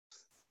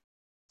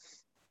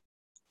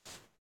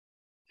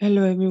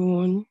Hello,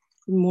 everyone.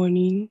 Good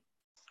morning.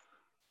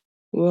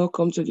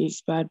 Welcome to the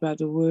Inspired by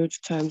the Word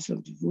Times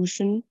of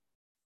Devotion.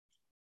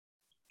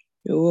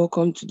 You're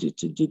welcome to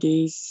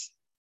today's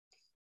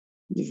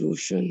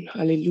devotion.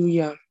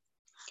 Hallelujah.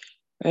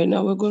 Right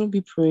now, we're going to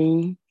be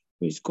praying.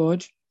 Praise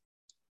God.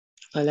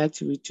 I'd like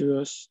to read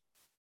to us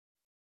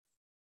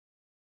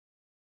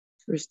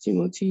 1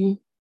 Timothy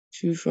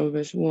 2 from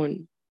verse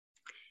 1.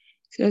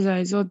 It says, I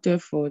exhort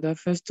therefore that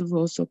first of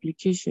all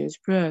supplications,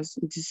 prayers,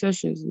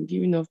 intercessions, and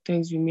giving of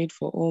thanks be made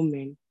for all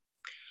men,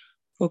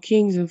 for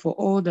kings and for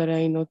all that are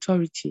in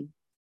authority,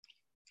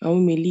 and we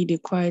may lead a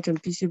quiet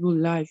and peaceable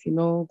life in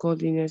all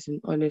godliness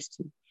and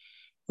honesty.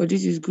 For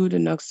this is good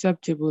and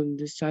acceptable in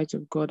the sight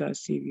of God our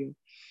Savior,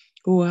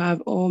 who will have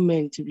all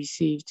men to be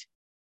saved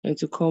and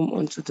to come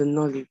unto the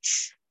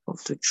knowledge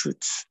of the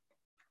truth.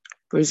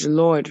 Praise the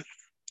Lord.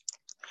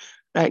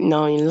 Right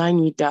now, in line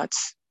with that,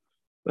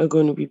 we're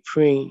going to be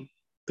praying.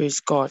 Praise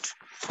God.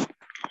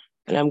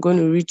 And I'm going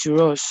to read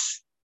to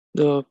us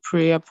the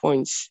prayer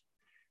points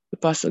the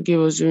pastor gave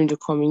us during the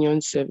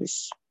communion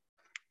service.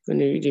 I'm going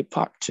to read a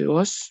part to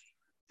us.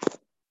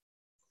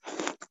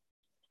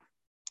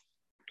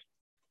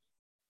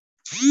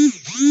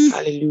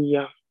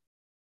 Hallelujah.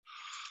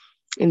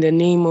 In the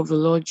name of the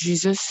Lord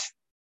Jesus,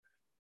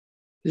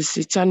 the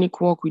satanic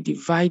work, we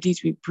divide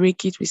it, we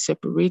break it, we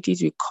separate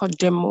it, we cut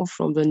them off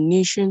from the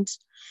nations,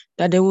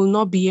 that they will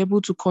not be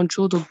able to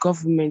control the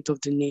government of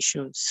the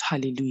nations.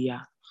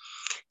 Hallelujah.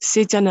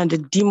 Satan and the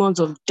demons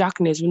of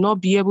darkness will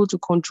not be able to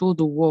control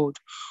the world.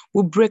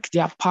 We break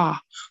their power.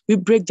 We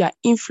break their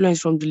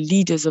influence from the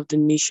leaders of the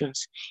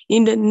nations.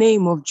 In the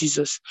name of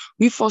Jesus,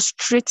 we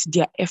frustrate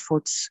their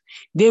efforts.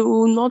 They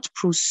will not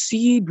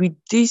proceed with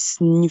these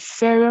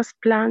nefarious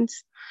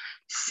plans.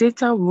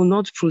 Satan will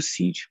not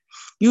proceed.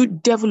 You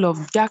devil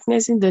of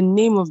darkness, in the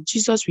name of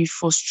Jesus, we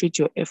frustrate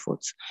your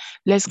efforts.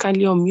 Let's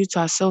kindly unmute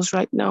ourselves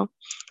right now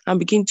and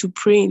begin to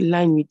pray in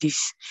line with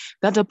this,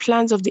 that the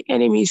plans of the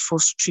enemy is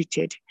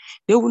frustrated.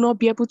 They will not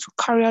be able to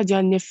carry out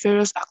their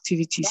nefarious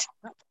activities.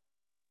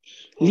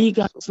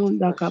 Liga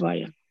Sunda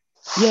Kabaya.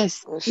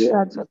 Yes, here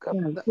at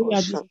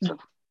this time,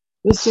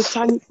 the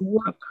satanic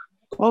work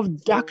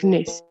of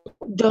darkness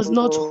does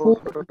not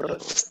hold.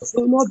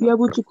 They will not be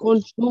able to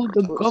control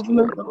the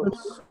government of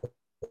the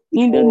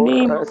in the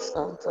name of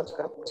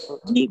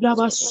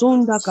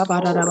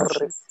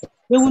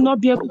they will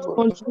not be able to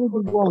control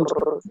the world.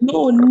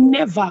 No,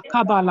 never.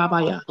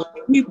 Kabalabaya.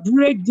 We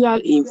break their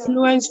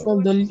influence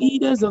from the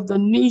leaders of the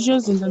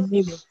nations in the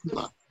name of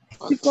Jesus.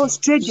 We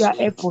frustrate their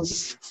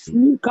efforts.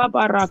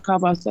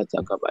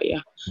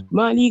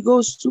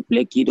 Maligo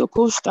suplekido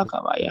costa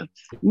kabaya.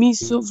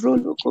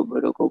 Misovrono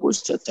kobroko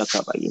bosta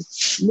kabaya.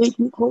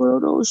 Leki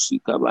kororo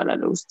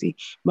shikabaradosti.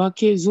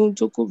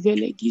 Makezunto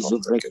kovele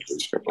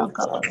gizovreki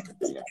akabaya.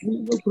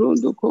 Nido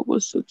grondo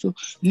kobosoto.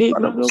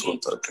 Lebro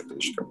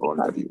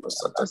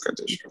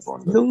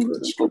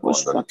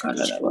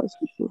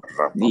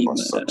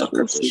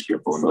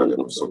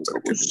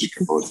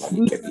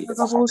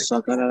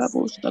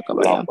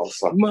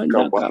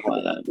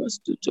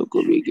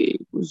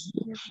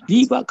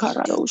Liba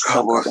Karado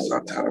Shakabaya.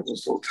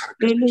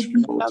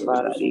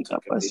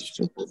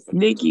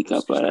 Legi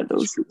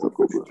Kaparado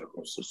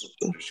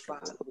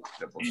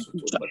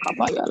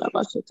Chakabaya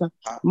Labasata.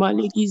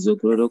 Maliki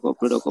Zokroko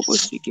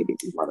Prokoposhiki.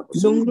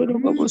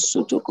 Longro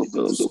Soto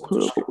Kobondo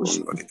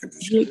Krokoposhi.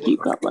 Leki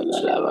Kabaya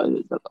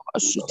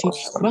Labasati.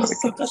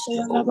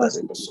 Basakataya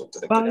Labasati.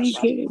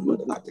 Barike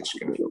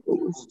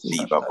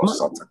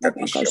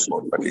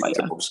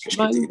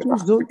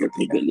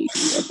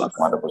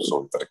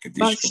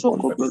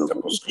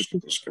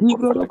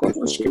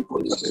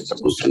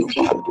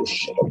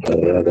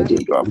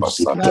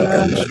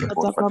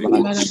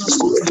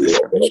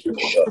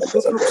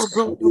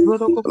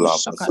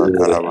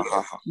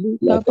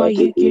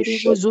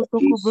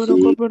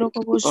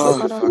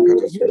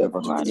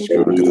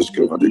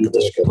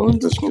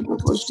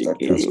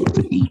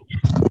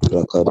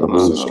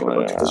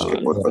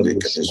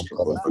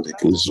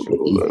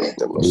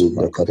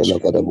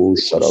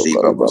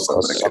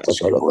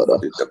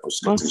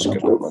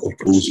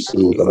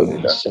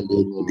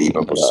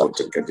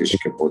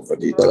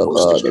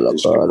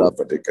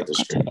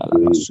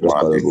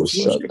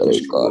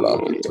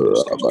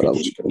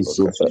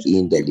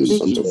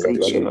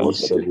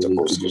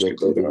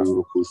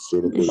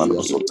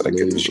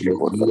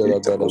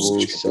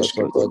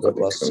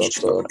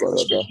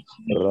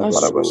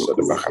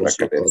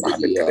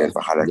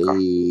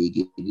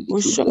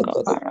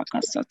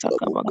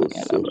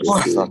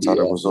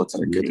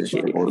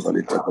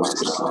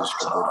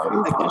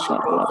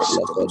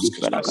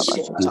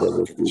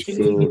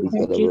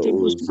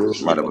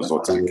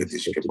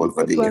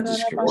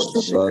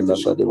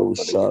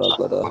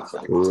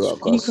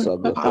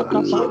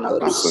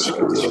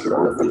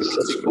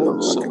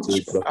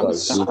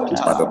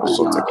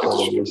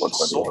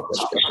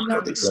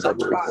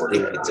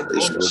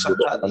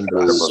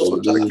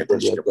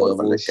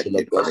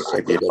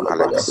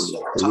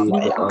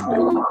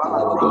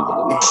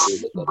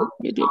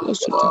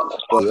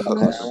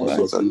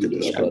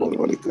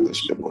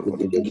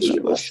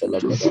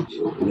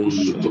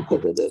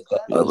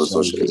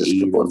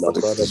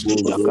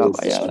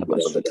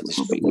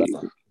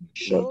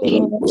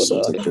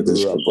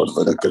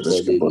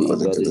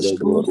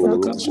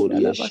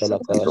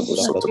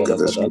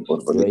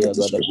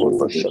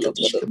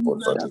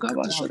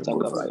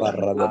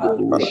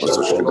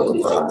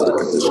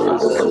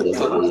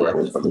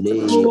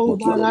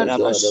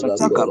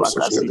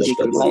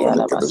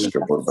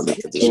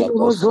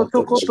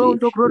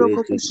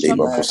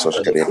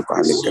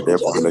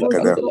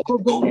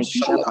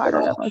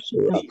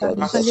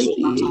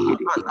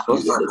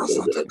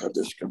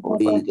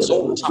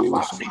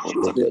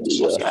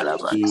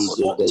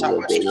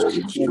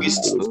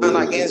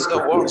against the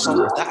works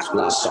of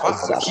darkness.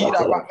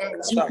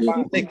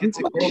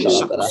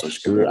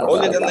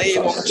 Only the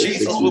name of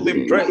Jesus will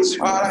be praised.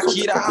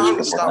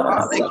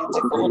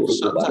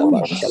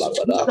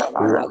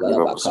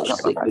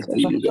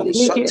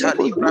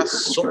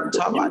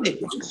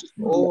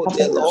 Oh,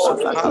 the Lord,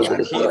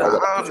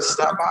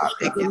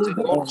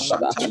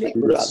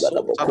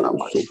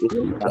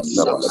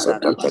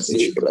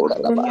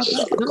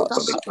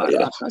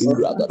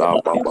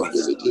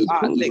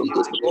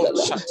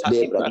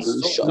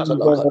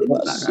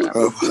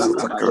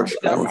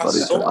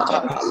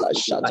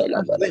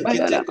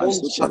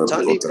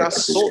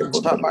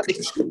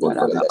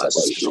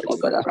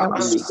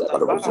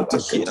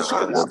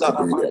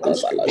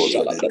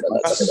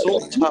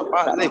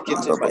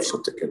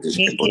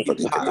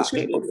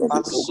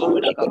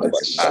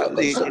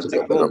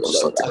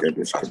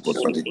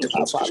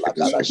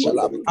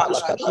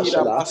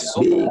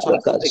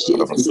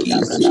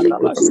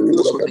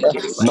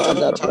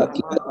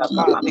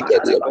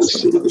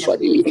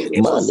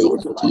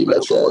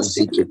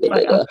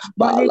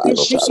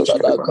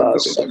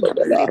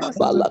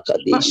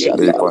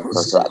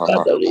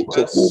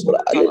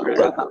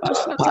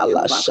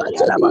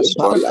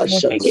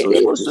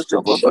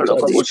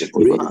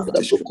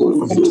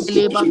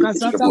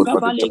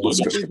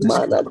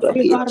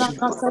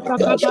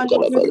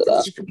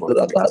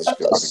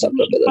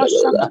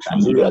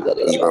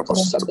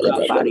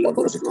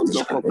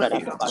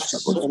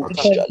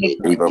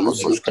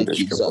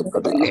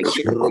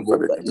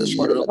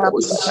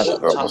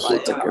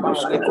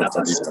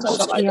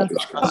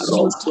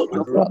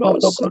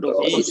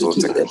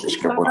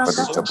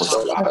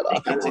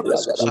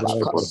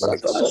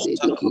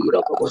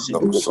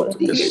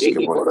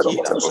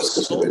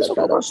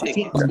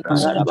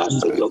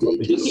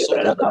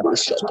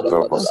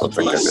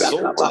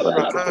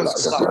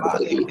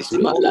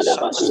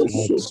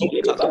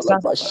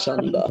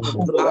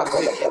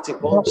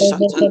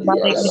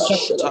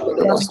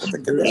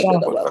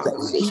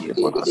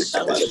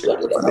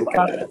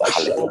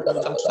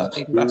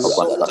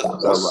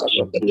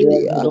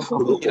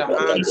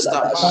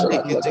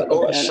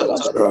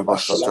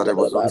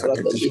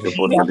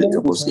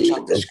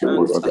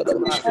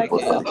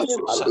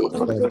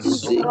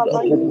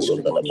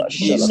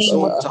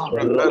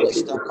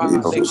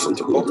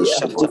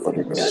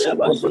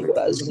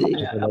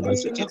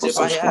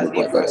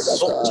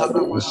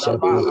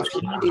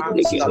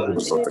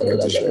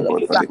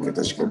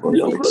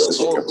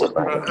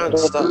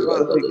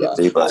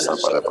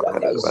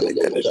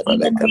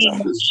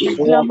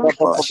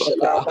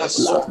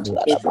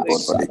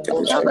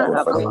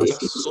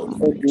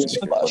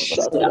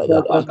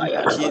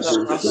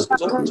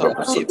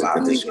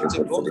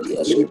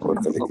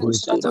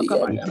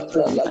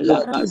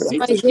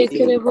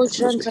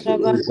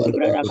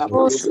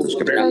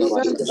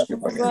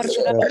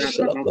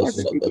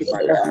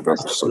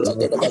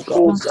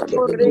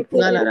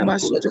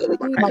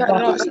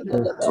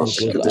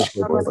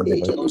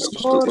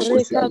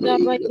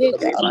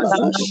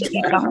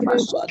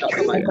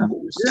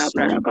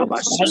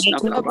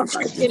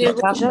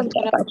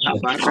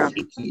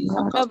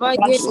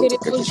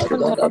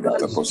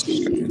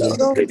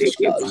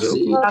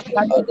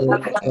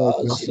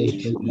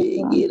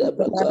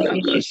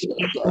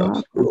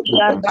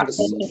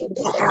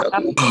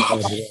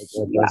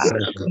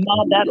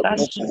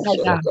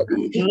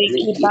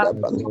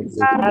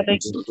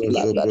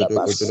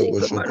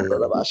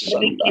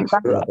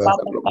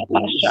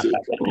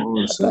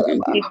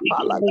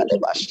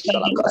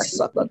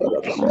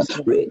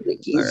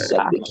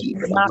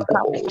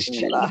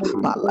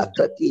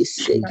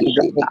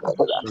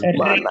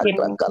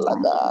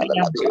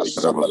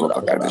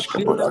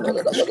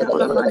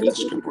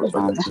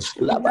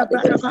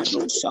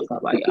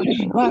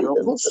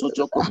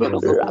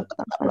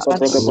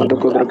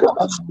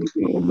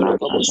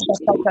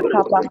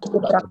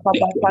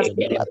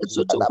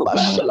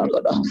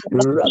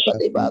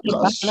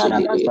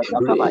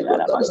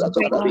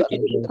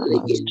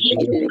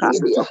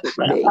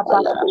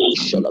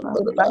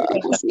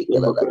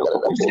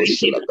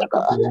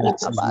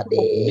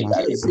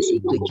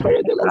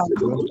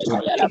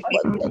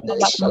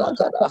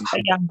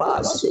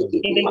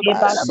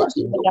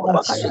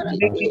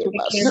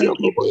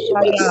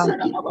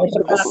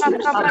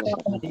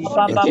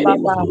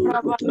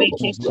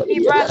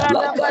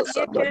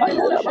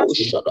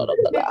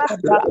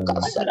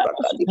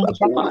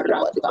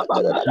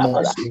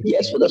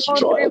 Yes, for the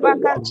destroy the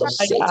works of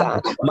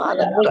Satan.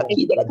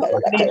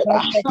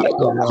 Let God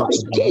come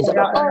against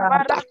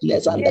every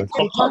darkness and the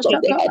cohort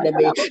of the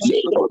enemy.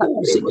 We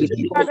declare victory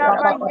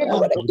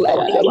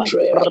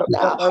right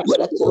now. We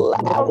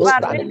declare we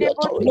stand in the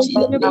authority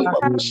in the name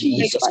of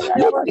Jesus.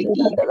 And we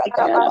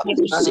declare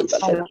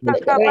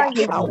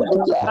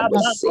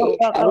we say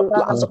every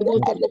plans of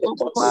the enemy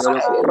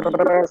concerning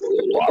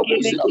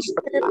reason of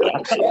every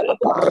plans of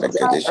the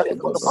enemy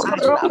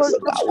concerning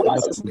Africa will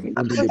not stand.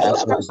 Every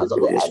plans of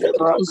the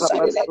enemy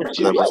concerning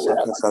Nigeria will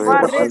not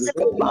stand. The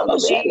plans of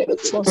the enemy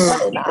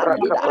concerning our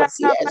leaders,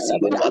 yes,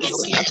 will not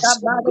stand.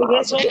 The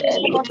plans of the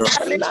enemy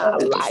concerning our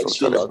lives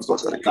will not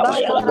stand.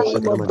 In the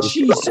name of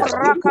Jesus.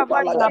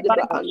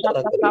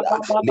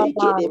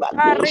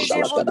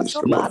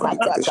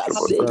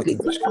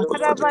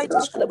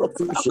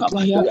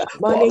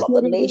 All of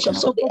the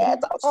nations of the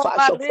earth are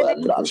fashion for a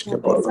Lord to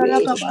pray.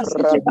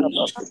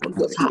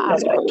 This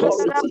has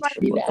authority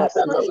in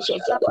every nation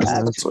of the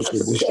earth.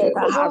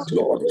 Satan has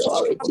no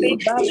authority.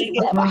 It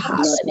never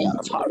has any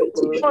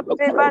authority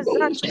over the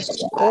nations of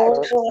the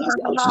earth. The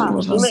ordainance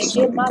of the Lord, the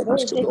enemy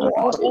will not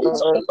stand up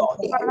for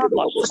themselves.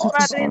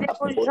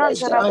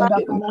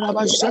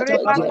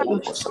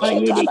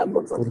 Nations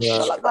of the earth are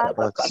fashion for the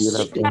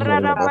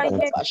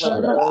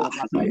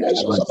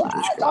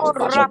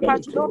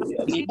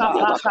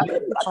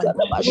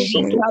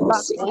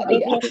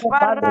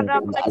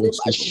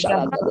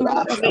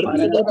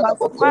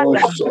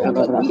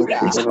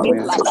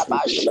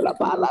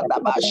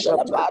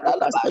glory of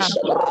God.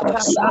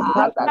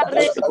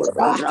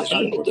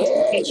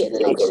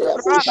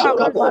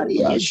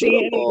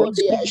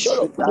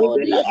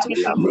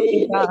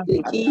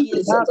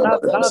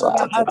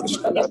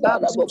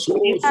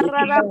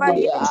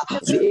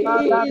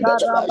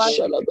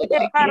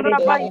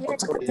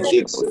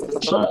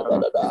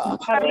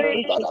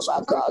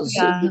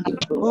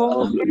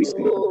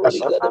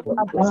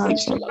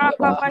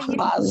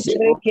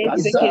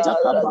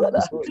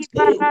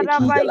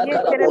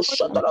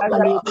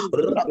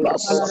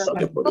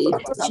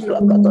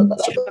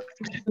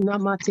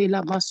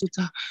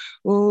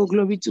 Oh,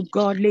 glory to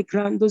God.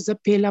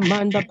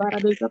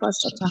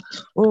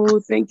 Oh,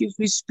 thank you,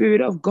 sweet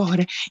Spirit of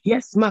God.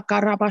 Yes,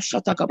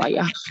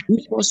 Makarabashatakabaya.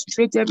 We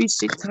frustrate every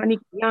satanic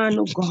plan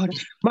of God.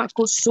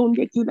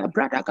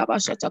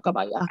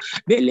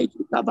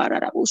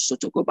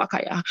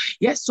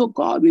 Yes, so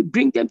God, we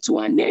bring them to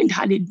an end.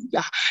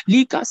 Hallelujah.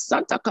 Lika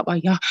Santa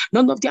Kabaya.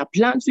 None of their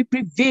plans will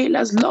prevail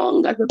as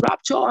long as the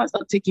rapture has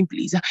not taken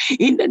place.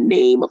 In the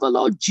name of the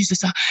Lord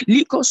Jesus.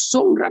 Liko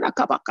Songra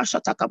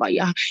Kabakashata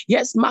Kabaya.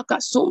 Yes, Maka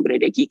Sombre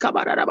de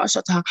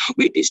Kikabarabashata.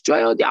 We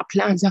destroy all their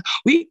plans.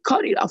 We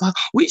cut it off.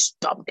 We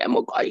stop them,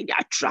 oh God, in their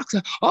tracks.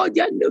 All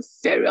their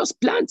nefarious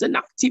plans and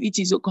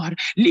activities, oh God.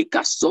 Lika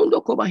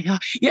Sondo Kobaya.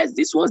 Yes,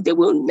 these ones, they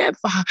will never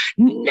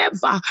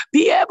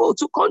be able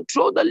to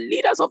control the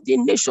leaders of the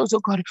nations, oh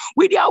God,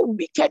 with their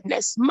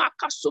wickedness.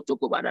 Maka Soto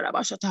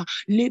Kobarabashata.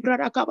 Libra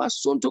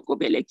Rakabasonto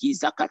Kobeleki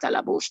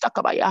Zakatalaboshta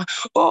Kabaya.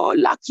 Oh,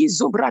 Laki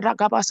Zobrada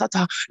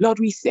Gabasata. Lord,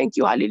 we thank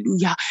you.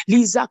 Hallelujah.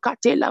 Liza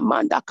Katela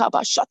Manda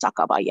Kabashata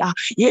Kabaya.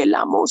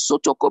 Yela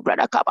Mosoto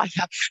Kobrada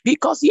Kabaya.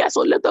 Because yes,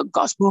 only the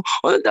gospel,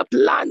 only the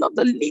plan of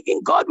the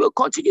living God will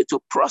continue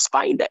to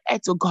prosper in the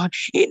earth, oh God,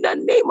 in the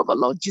name of the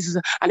Lord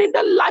Jesus, and in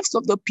the lives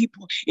of the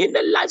people, in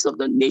the lives of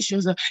the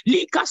nations.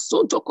 Lika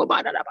Sonto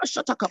Kobada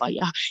Rabashata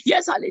Kabaya.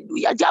 Yes,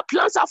 hallelujah. Their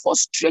plans are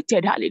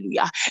frustrated.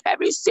 Hallelujah.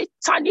 Every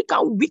satanic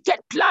and wicked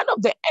plan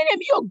of the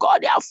enemy, oh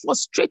God, they are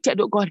frustrated,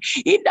 oh God,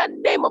 in the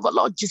name of the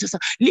Lord Jesus.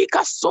 Lika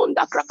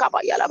Sonda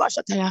Krakabaya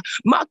Labashataya.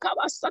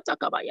 Makabasata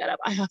Kabaya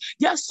Labaya.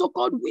 Their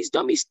so-called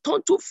wisdom is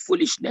turned to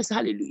foolishness.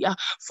 Hallelujah.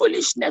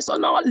 Foolishness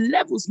on all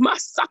levels.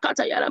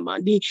 Masakata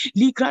Yalamandi.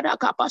 Likrada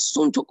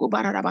Kapasunto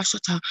Kobara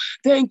Rabashata.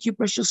 Thank you,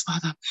 precious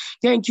Father.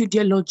 Thank you,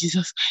 dear Lord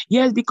Jesus.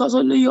 Yes, because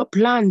only your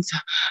plans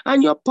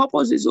and your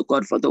purposes, oh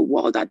God, for the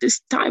world at this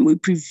time will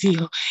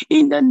prevail.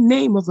 In the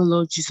name of the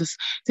Lord Jesus.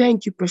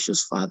 Thank you,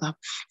 precious Father.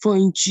 For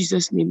in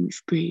Jesus' name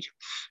we've prayed.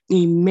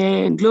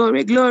 Amen.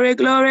 Glory, glory,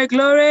 glory,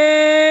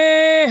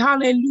 glory.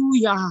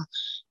 Hallelujah.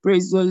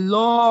 Praise the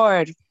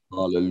Lord.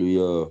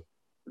 Hallelujah.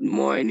 Good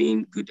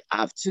morning, good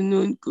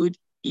afternoon, good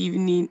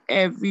evening,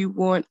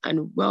 everyone,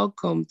 and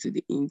welcome to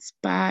the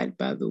Inspired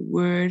by the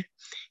Word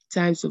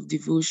Times of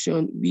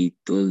Devotion with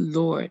the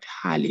Lord.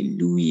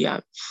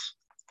 Hallelujah.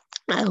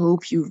 I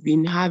hope you've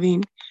been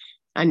having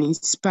an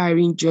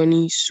inspiring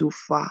journey so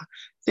far.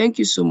 Thank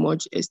you so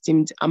much,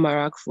 esteemed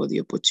Amarak, for the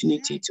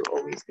opportunity to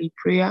always lead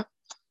prayer.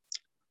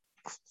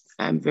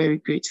 I'm very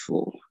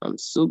grateful. I'm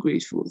so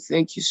grateful.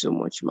 Thank you so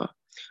much, Ma.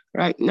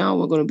 Right now,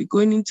 we're going to be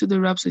going into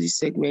the Rhapsody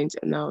segment,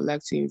 and I would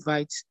like to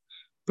invite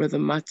Brother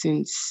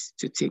Martins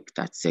to take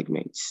that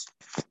segment.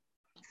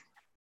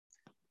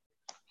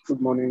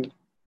 Good morning,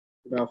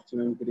 good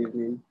afternoon, good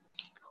evening,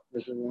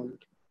 everyone.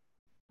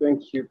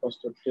 Thank you,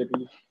 Pastor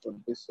Teddy, for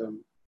this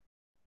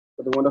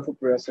for the wonderful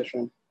prayer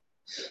session.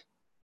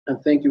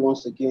 And thank you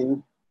once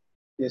again,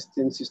 the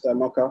esteemed Sister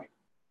Amaka,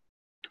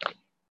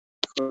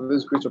 for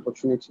this great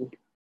opportunity.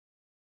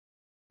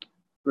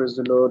 Praise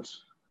the Lord.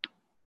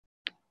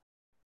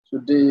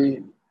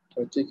 Today,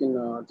 we're taking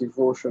a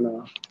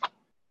devotional.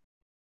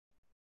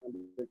 And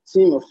the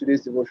theme of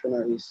today's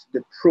devotional is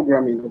the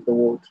programming of the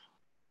world.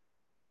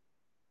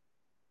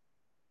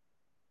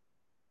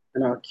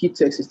 And our key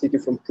text is taken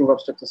from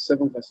Proverbs chapter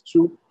 7, verse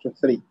 2 to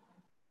 3.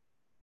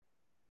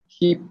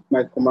 Keep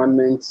my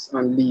commandments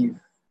and live,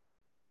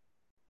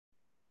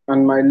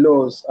 and my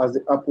laws as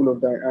the apple of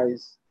thy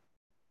eyes.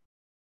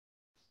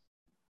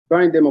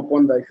 Bind them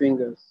upon thy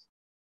fingers,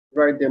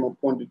 write them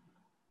upon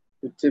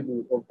the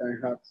table of thy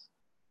heart.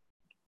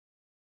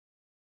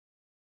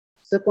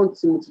 2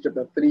 Timothy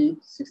chapter 3,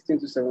 16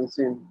 to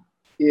 17,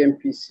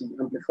 AMPC,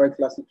 Amplified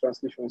Classic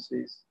Translation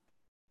says,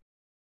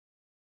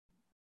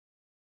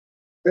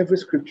 every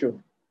scripture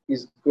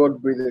is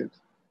God-breathed,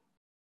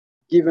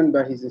 given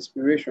by his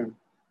inspiration,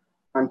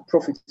 and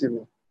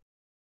profitable,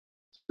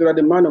 so that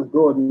the man of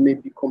God may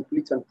be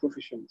complete and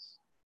proficient,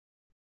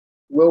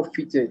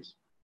 well-fitted,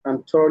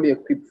 and thoroughly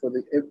equipped for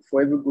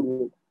every good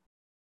work.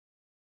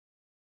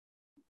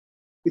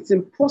 It's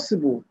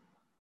impossible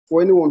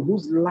for anyone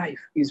whose life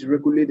is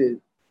regulated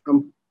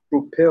and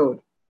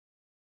propelled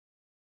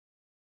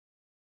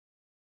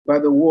by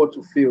the word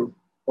to fail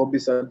or be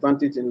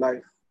disadvantaged in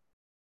life.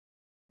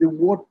 The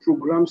word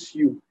programs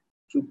you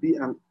to be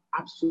an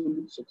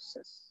absolute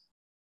success.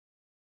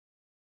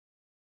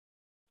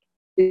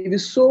 If you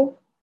sow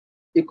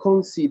a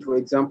corn seed, for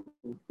example,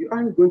 you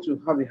aren't going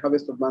to have a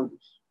harvest of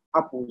mangoes,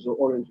 apples, or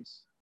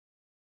oranges.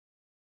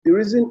 The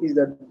reason is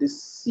that the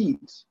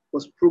seed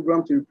was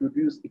programmed to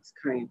reproduce its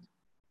kind.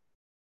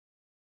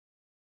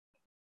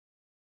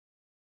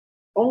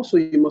 Also,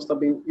 you must have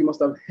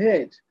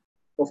heard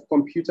of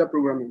computer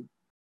programming,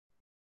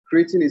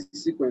 creating a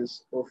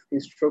sequence of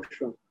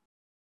instruction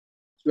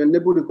to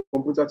enable the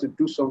computer to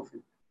do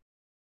something.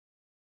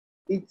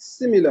 It's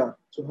similar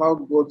to how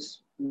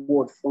God's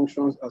word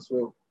functions as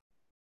well.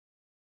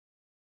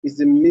 It's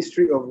the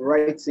mystery of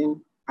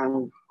writing,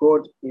 and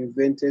God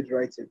invented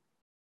writing.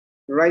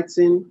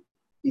 Writing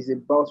is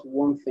about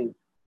one thing,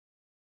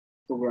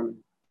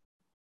 programming.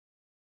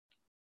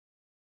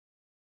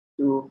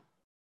 So,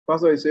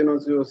 Pastor is saying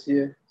unto us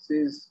here,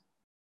 says,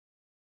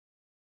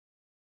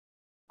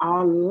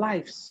 our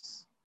life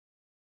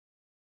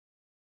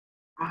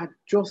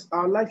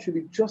should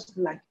be just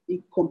like a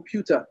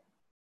computer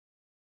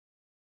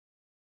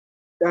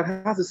that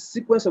has a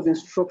sequence of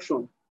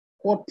instruction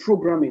called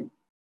programming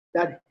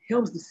that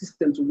helps the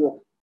system to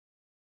work.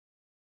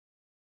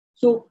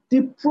 So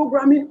the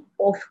programming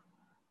of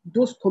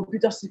those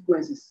computer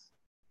sequences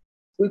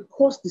will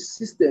cause the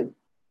system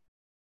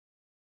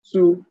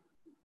to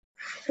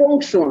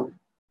function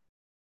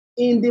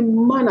in the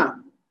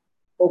manner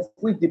of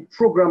which the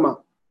programmer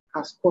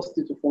has caused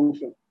it to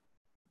function.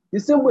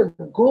 The same way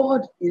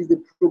God is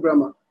the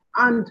programmer,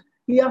 and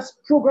he has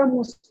programmed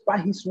us by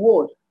his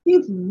word.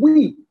 If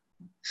we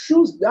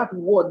choose that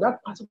word,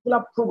 that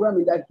particular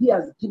programming that he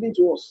has given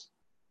to us,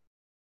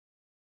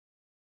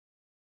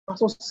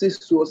 Pastor says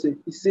to us,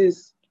 he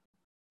says,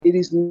 it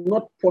is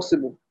not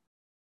possible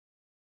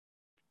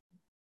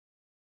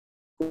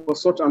for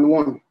such an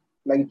one,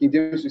 like King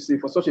James would say,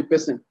 for such a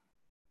person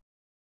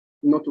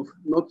not to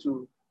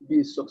be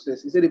a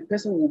success. He said the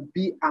person will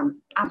be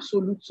an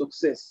absolute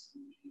success.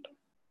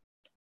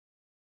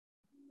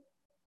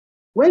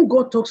 When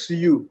God talks to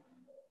you,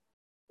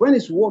 when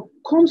his word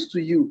comes to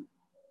you,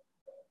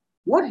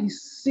 what he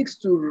seeks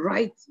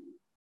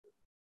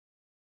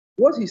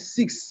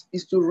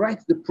is to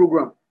write the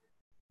program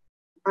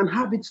and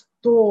have it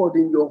stored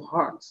in your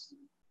heart,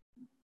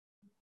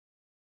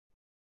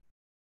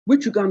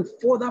 which you can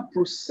further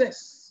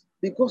process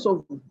because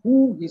of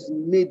who he's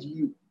made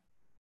you.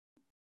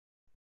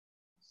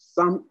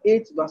 Psalm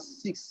 82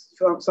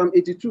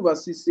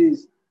 verse 6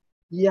 says,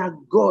 ye are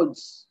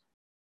gods,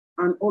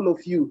 and all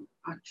of you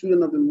are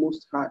children of the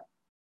Most High.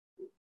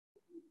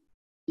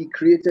 He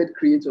created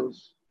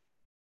creators.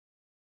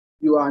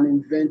 You are an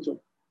inventor.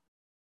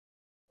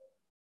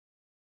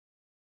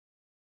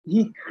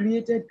 He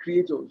created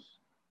creators.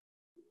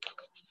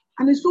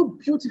 And it's so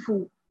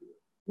beautiful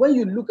when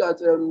you look at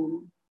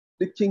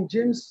the King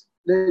James,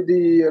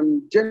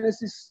 the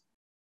Genesis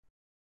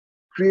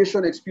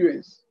creation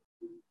experience.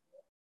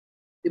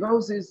 The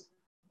Bible says,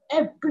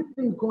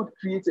 everything God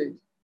created,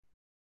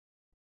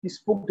 he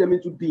spoke them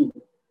into being.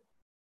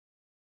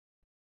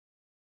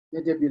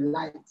 Let there be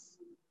light.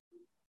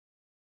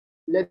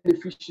 Let the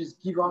fishes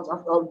give out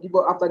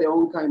after their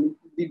own kind.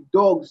 The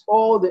dogs,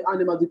 all the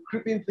animals, the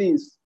creeping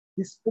things,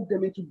 he spoke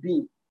them into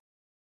being.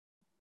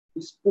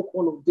 He spoke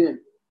all of them.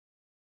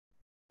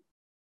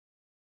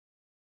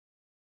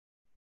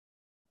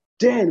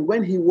 Then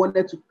when he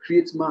wanted to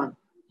create man,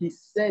 he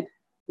said,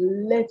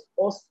 let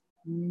us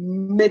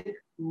make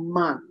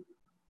man.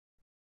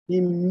 He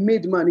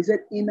made man. He said,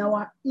 in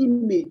our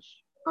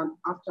image and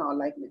after our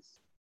likeness.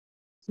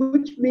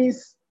 Which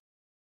means,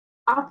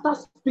 after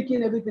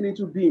speaking everything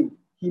into being,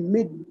 he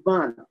made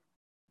man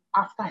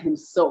after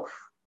himself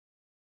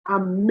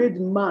and made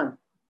man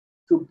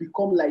to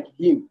become like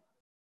him.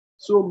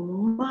 So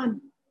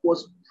man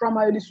was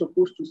primarily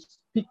supposed to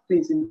speak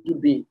things into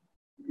being.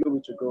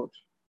 Glory to God.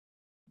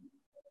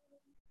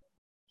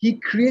 He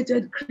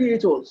created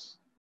creators.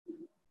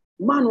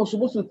 Man was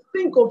supposed to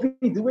think of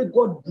it the way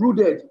God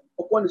brooded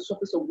upon the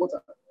surface of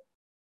water.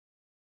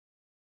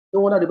 No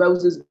wonder the Bible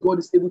says God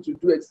is able to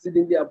do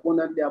exceedingly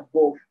abundantly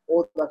above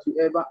all that you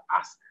ever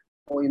ask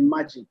or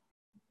imagine,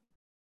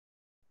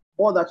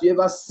 all that you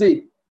ever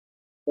say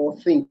or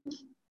think,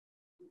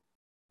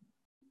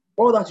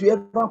 all that you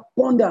ever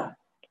ponder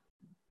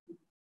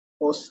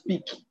or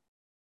speak.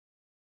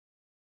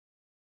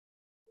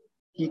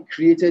 He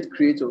created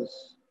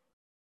creators.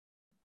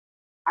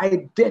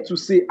 I dare to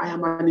say I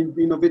am an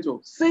innovator.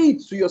 Say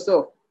it to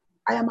yourself.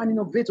 I am an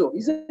innovator.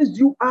 He says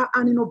you are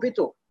an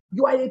innovator.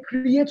 You are a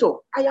creator.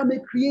 I am a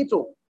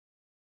creator.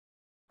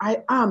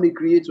 I am a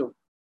creator.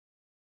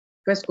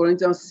 1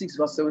 Corinthians 6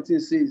 verse 17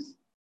 says,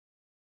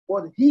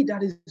 but he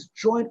that is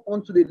joined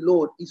unto the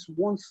Lord is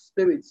one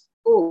spirit.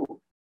 Oh,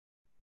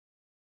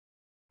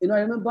 I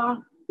remember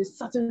a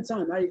certain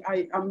time,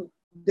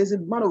 there's a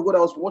man of God I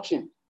was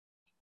watching.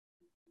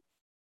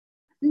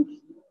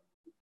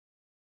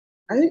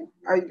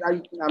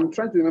 I'm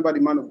trying to remember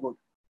the man of God.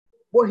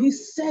 But he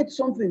said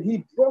something.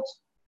 He brought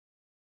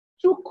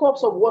 2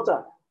 cups of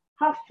water,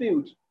 half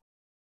filled,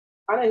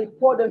 and then he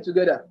poured them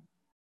together.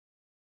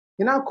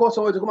 He now called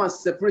someone to come and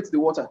separate the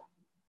water.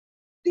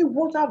 The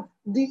water,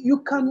 you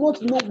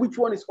cannot know which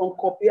one is on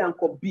cup A and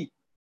cup B.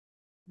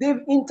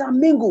 They've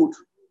intermingled.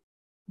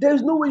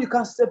 There's no way you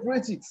can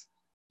separate it.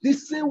 The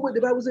same way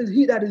the Bible says,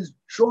 he that is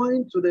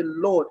joined to the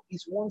Lord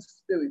is one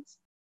spirit.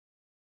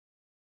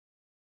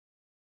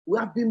 We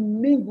have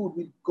been mingled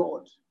with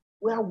God.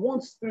 We are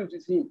one spirit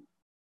with him.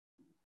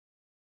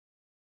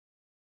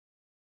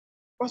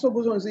 Pastor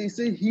goes on to say, he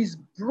says, he's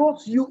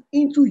brought you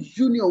into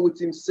union with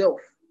himself.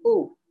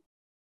 Oh,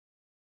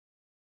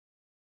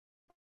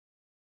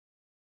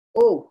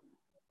 you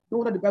know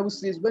what the Bible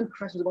says? When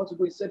Christ was about to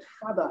go, he said,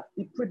 Father,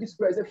 he prayed this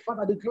prayer. He said,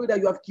 Father, the glory that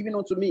you have given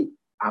unto me,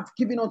 I've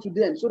given unto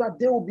them, so that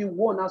they will be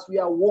one as we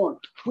are one.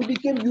 We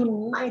became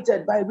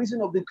united by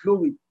reason of the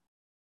glory.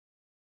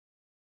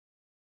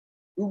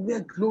 We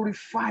were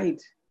glorified.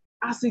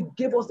 As he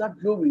gave us that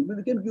glory, we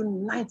became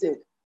united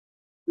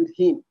with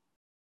him.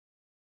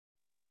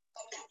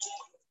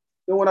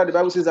 No wonder the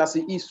Bible says, as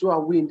he is, so are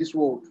we in this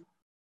world.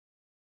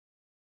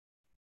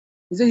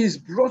 He said, he's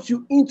brought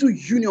you into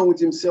union with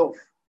himself.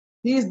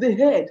 He is the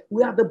head.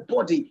 We are the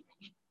body.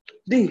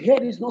 The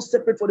head is not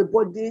separate from the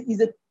body.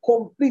 It's a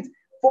complete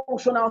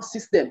functional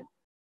system.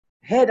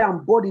 Head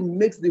and body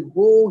makes the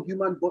whole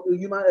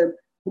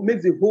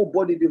makes the whole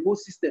body, the whole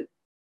system.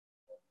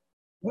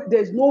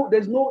 There's no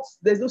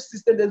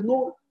system, there's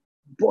no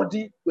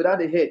body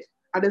without a head,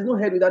 and there's no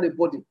head without a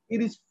body.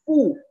 It is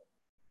full.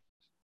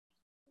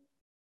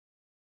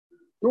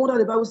 You know what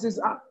the Bible says?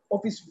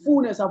 Of his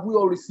fullness have we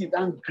all received,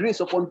 and grace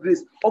upon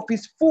grace. Of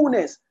his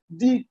fullness,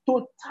 the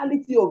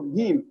totality of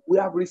him we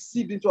have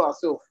received into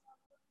ourselves.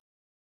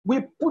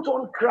 We put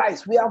on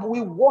Christ. We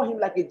wore him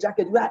like a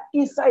jacket. We are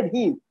inside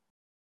him.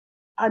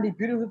 And the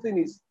beautiful thing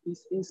is,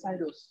 he's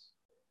inside us.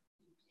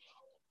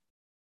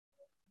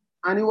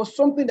 And it was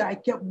something that I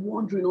kept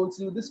wondering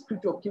until this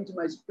scripture came to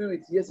my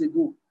spirit years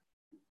ago.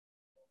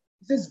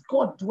 It says,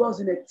 God dwells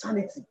in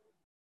eternity.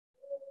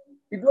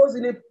 He dwells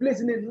in a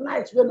place, in a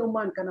light where no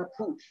man can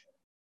approach.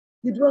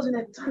 He dwells in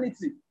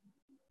eternity,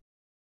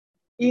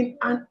 in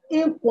an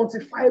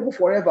inquantifiable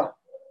forever.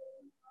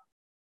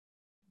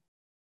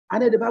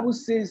 And then the Bible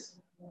says,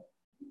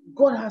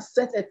 God has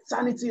set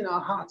eternity in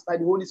our hearts by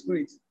the Holy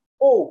Spirit.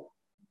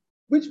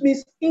 Which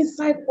means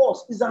inside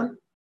us is an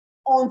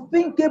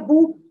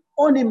unthinkable,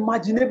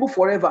 unimaginable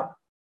forever,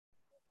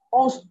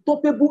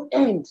 unstoppable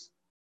end,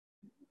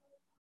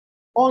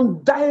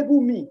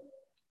 undiable me.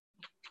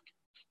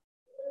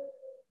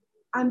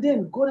 And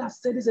then God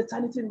has set this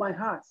eternity in my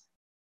heart.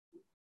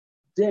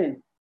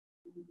 Then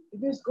it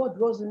means God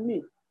dwells in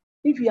me.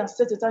 If he has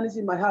set eternity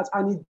in my heart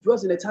and he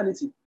dwells in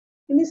eternity,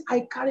 it means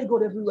I carry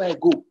God everywhere I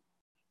go.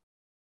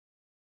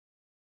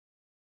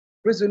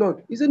 Praise the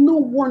Lord. He said, no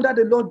wonder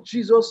the Lord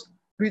Jesus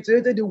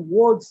reiterated the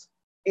words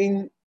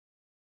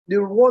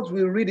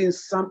we read in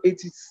Psalm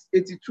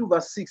 82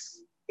 verse 6.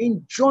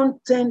 In John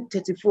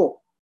 10:34,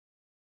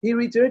 he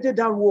reiterated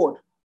that word.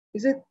 He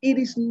said, it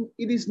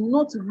is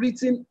not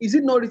written, is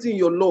it not written in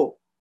your law?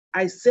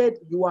 I said,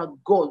 you are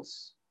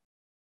gods.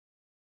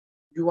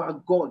 You are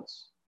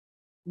gods.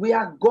 We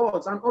are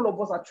gods, and all of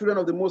us are children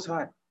of the Most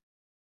High.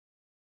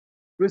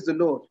 Praise the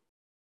Lord.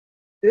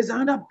 There's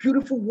another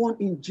beautiful one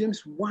in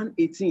James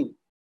 1:18.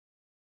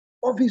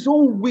 Of his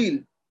own will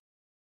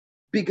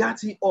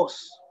begat he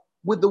us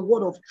with the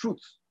word of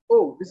truth.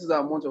 This is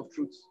our month of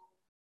truth.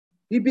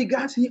 He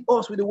begat he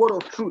us with the word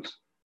of truth.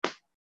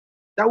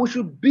 that we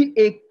should be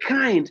a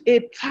kind,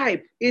 a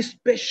type, a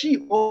species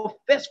of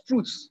first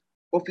fruits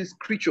of his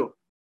creature.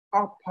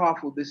 How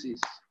powerful this is.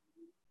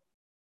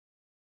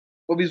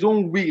 Of his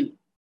own will,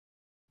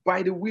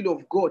 by the will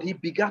of God, he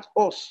begat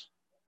us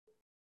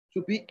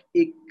to be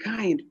a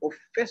kind of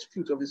first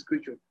fruits of his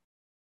creature.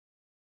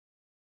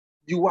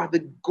 You are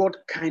the God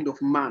kind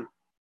of man.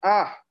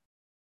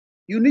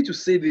 You need to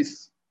say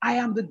this. I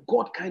am the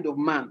God kind of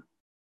man.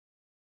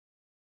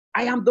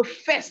 I am the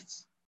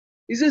first.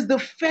 He says the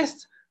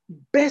first,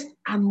 best,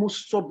 and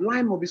most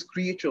sublime of his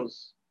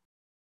creatures.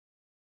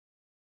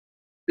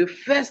 The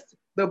first,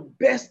 the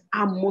best,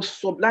 and most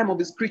sublime of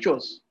his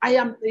creatures. I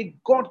am a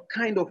God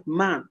kind of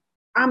man.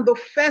 I'm the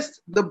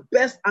first, the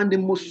best, and the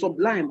most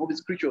sublime of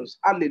his creatures.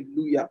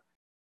 Hallelujah.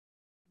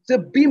 So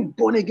being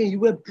born again, you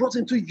were brought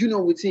into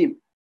union with him.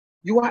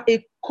 You are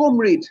a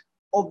comrade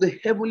of the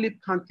heavenly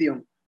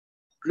pantheon.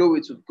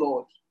 Glory to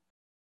God.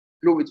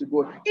 Glory to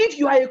God. If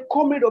you are a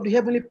comrade of the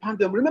heavenly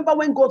pantheon, remember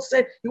when God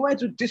said he wanted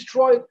to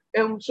destroy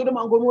Sodom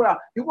and Gomorrah,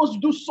 he wants to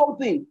do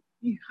something.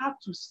 He had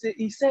to say,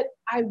 he said,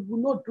 I will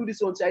not do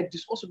this until I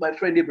discuss with my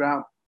friend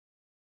Abraham.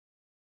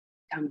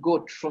 Can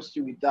God trust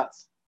you with that?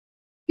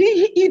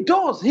 He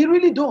does. He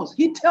really does.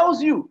 He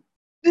tells you,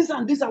 this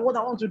and this are what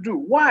I want to do.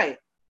 Why?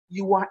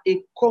 You are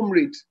a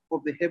comrade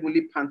of the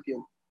heavenly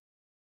pantheon.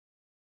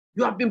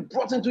 You have been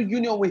brought into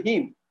union with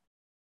him.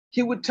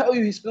 He will tell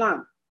you his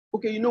plan.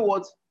 Okay, you know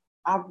what?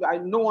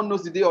 No one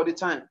knows the day or the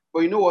time,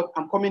 but you know what?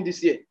 I'm coming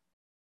this year.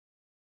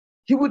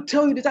 He will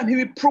tell you the time. He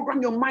will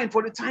program your mind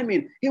for the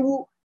timing. He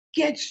will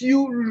get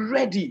you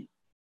ready,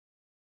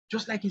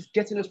 just like he's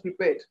getting us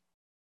prepared.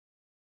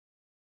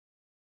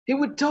 He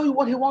will tell you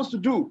what he wants to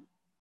do.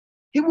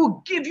 He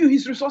will give you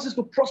his resources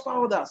to prosper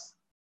others.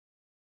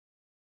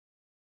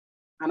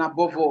 And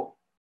above all,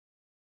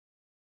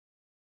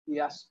 he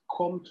has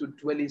come to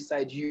dwell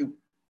inside you.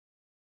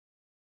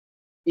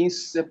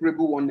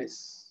 Inseparable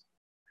oneness.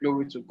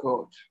 Glory to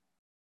God.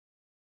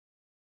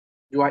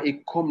 You are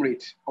a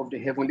comrade of the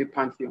heavenly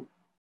pantheon.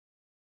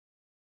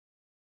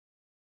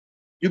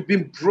 You've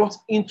been brought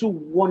into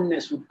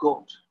oneness with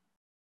God.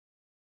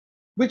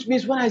 Which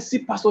means when I see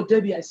Pastor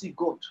Debbie, I see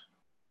God.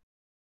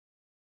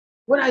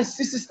 When I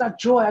see Sister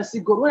Joy, I see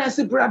God. When I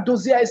see Brother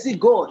Dozier, I see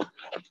God.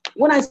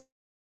 When I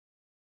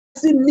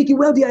see Nikki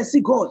Weldy, I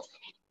see God.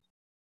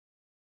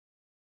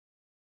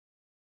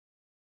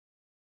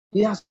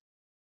 He has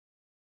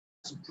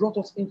brought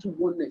us into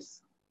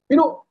oneness. You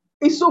know,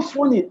 it's so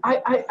funny.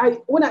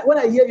 When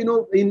I hear, you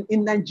know, in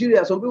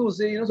Nigeria, some people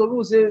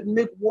say,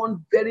 make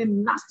one very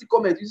nasty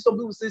comment. Some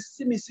people say,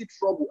 see me see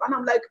trouble. And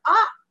I'm like,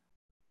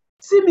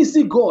 see me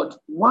see God.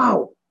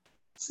 Wow.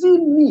 See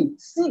me,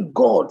 see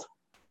God.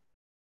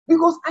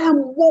 Because I am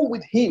one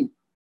with him.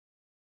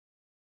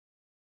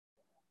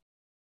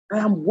 I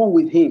am one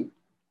with him.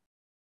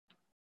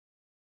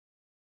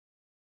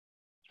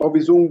 Of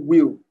his own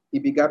will, he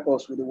begat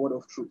us with the word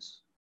of truth.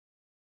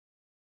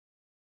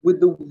 With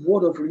the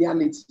word of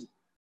reality,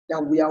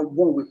 that we are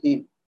one with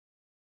him.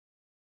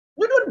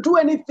 You don't do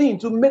anything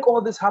to make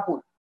all this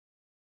happen.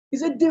 He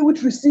said, they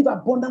which receive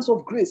abundance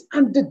of grace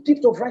and the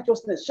gift of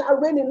righteousness shall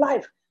reign in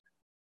life.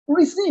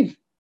 Receive.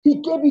 He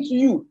gave it to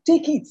you.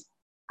 Take it.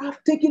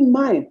 I've taken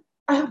mine.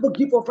 I have the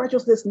gift of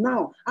righteousness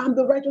now. I am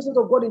the righteousness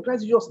of God in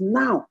Christ Jesus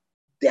now.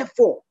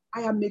 Therefore,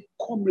 I am a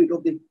comrade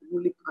of the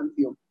holy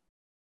pantheon.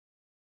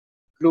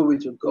 Glory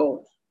to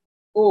God.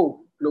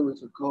 Oh, glory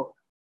to God.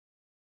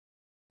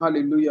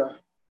 Hallelujah.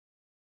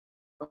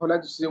 I would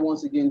like to say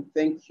once again,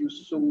 thank you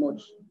so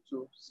much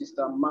to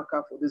Sister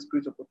Maka for this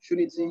great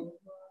opportunity.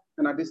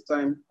 And at this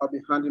time, I'll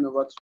be handing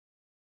over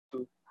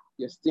to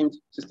the esteemed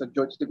Sister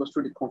George to take us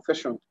through the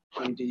confession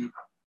and the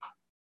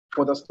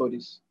further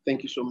studies.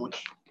 Thank you so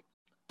much.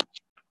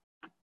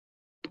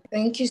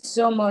 Thank you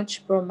so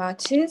much, Bro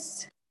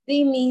Mattis.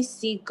 See me,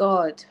 see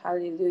God.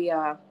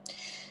 Hallelujah.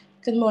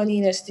 Good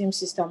morning, esteemed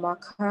Sister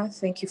Maka.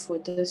 Thank you for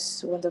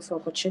this wonderful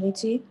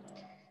opportunity.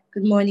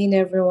 Good morning,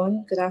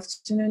 everyone. Good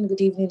afternoon, good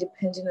evening,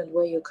 depending on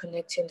where you're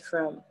connecting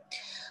from.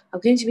 I'm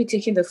going to be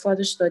taking the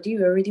further study.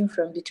 We're reading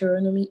from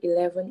Deuteronomy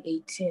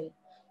 11:18.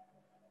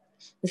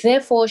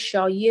 Therefore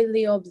shall ye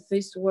lay up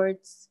these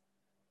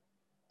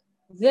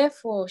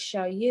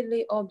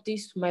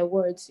my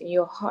words in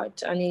your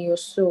heart and in your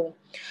soul,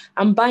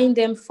 and bind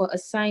them for a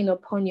sign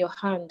upon your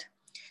hand,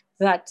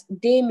 that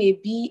they may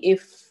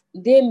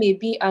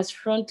be as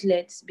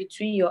frontlets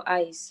between your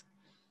eyes.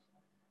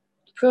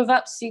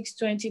 Proverbs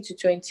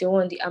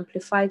 6:20-21, the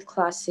Amplified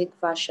Classic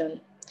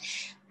Version.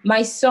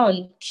 My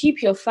son,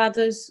 keep your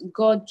father's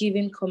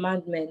God-given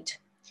commandment,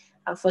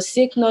 and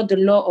forsake not the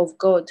law of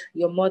God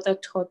your mother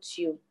taught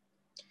you.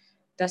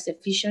 That's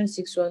Ephesians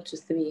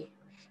 6:1-3.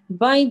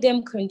 Bind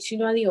them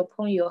continually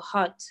upon your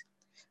heart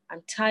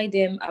and tie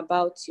them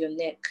about your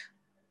neck.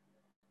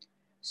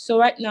 So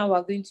right now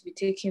we're going to be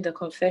taking the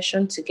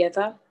confession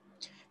together.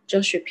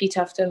 Just repeat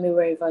after me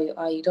wherever you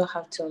are. You don't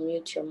have to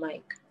unmute your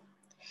mic.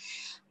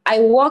 I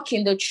walk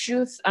in the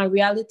truth and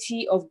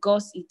reality of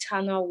God's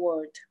eternal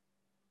word.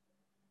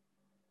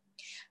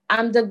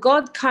 I'm the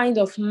God kind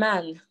of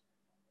man.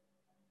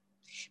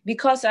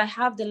 because I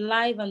have the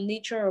life and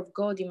nature of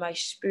God in my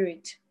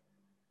spirit.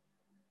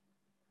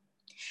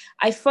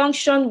 I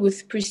function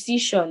with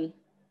precision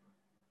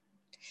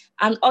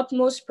and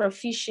utmost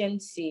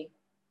proficiency,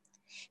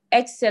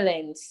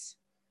 excellence,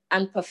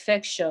 and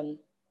perfection.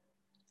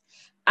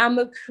 I'm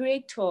a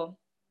creator,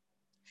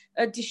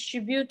 a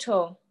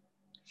distributor,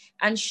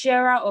 and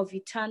sharer of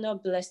eternal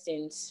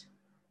blessings.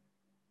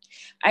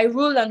 I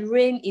rule and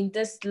reign in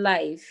this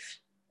life,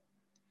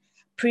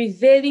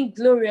 prevailing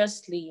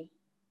gloriously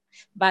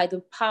by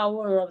the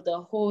power of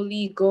the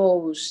Holy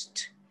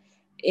Ghost.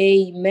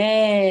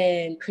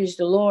 Amen. Praise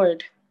the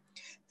Lord.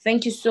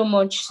 Thank you so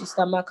much,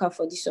 Sister Maka,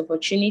 for this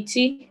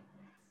opportunity.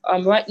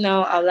 Right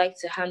now, I'd like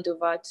to hand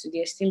over to the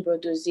esteemed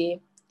Brother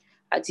Dozie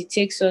as he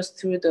takes us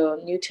through the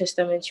New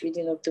Testament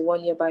reading of the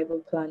one-year Bible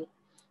plan.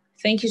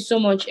 Thank you so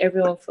much,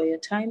 everyone, for your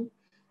time.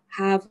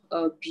 Have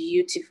a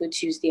beautiful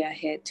Tuesday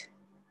ahead.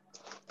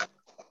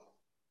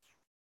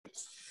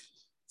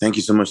 Thank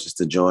you so much,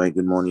 Sister Joy.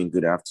 Good morning,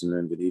 good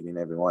afternoon, good evening,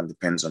 everyone.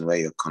 Depends on where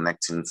you're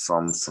connecting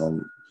from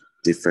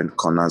different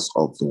corners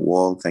of the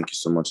world. Thank you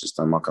so much,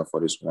 Sister Maka, for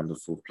this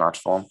wonderful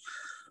platform.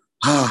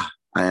 I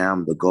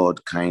am the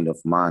God kind of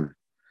man.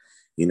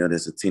 You know,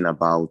 there's a thing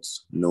about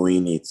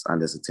knowing it, and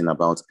there's a thing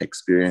about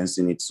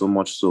experiencing it, so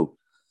much so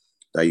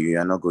that you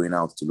are not going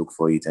out to look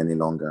for it any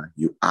longer.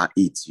 You are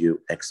it,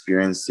 you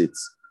experience it.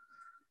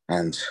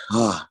 And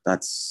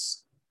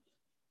that's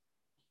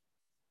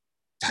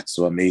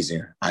so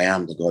amazing. I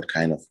am the God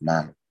kind of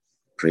man.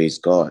 Praise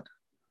God.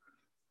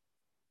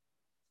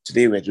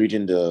 Today we're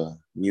reading the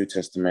New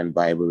Testament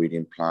Bible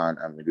reading plan,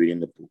 and we're reading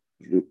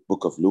the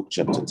book of Luke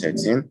chapter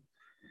 13,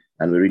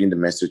 and we're reading the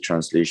Message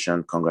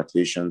translation.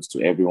 Congratulations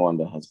to everyone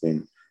that has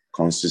been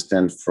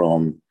consistent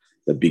from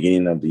the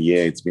beginning of the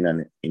year. It's been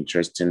an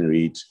interesting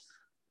read,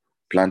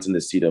 planting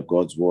the seed of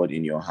God's word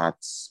in your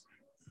hearts.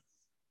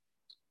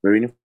 We're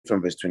reading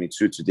from verse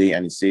 22 today,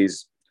 and it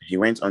says, he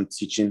went on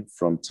teaching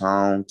from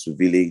town to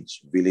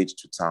village, village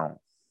to town,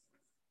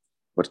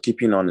 but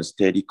keeping on a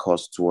steady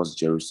course towards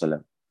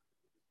Jerusalem.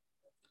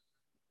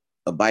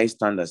 A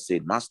bystander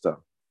said, Master,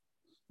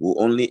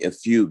 will only a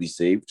few be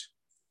saved?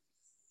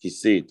 He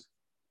said,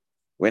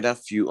 whether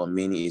few or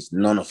many is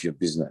none of your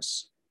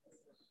business,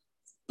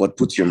 but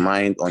put your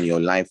mind on your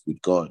life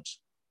with God.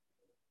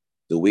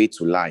 The way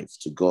to life,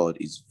 to God,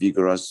 is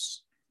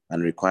vigorous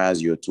and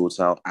requires your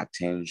total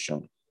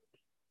attention.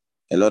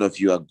 A lot of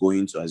you are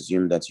going to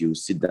assume that you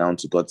sit down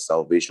to God's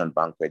salvation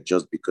banquet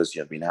just because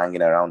you have been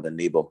hanging around the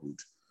neighborhood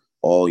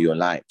all your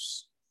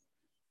lives.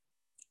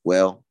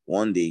 Well,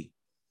 one day,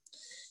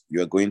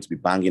 you are going to be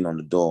banging on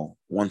the door,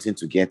 wanting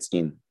to get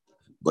in,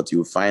 but you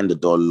will find the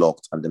door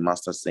locked and the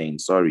master saying,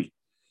 sorry,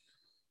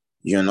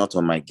 you're not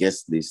on my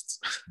guest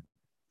list.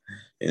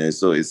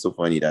 So it's so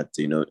funny that,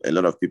 a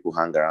lot of people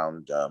hang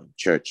around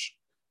church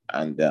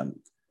and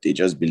they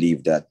just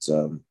believe that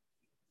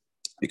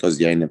because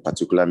they're in a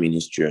particular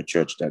ministry or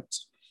church that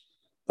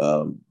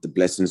the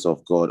blessings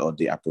of God or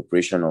the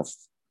appropriation of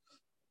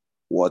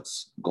what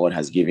God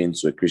has given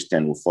to a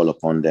Christian will fall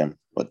upon them.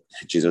 But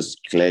Jesus is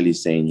clearly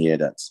saying here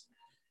that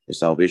your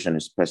salvation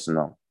is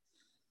personal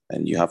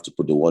and you have to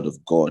put the word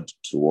of God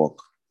to work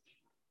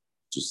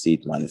to see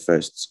it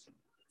manifest.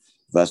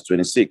 Verse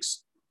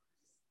 26,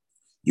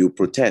 you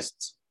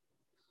protest,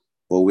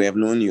 but we have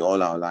known you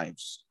all our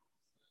lives,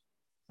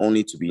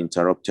 only to be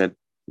interrupted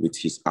with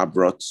his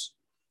abrupt,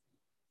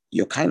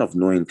 your kind of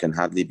knowing can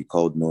hardly be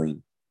called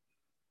knowing.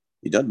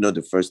 You don't know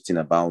the first thing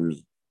about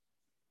me.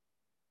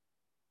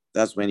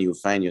 That's when you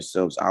find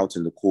yourselves out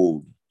in the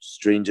cold,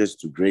 strangers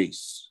to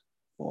grace.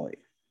 Boy,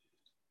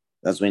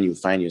 that's when you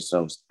find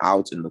yourselves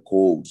out in the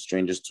cold,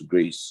 strangers to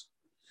grace.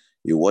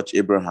 You watch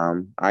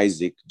Abraham,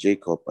 Isaac,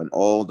 Jacob, and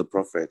all the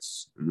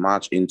prophets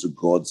march into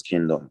God's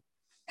kingdom.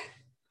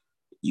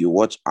 You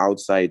watch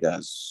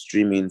outsiders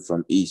streaming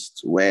from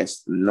east,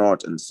 west,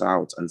 north, and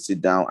south and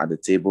sit down at the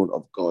table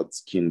of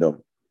God's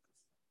kingdom.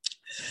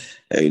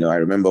 I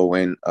remember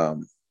when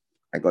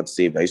I got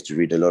saved, I used to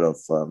read a lot of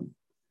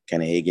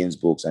Kenneth Hagin's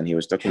books, and he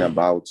was talking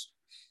about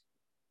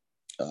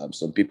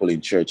some people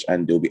in church,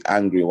 and they'll be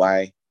angry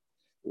why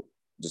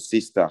the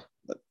sister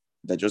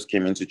that just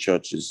came into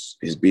church is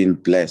being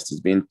blessed, is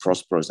being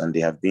prosperous, and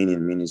they have been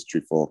in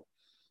ministry for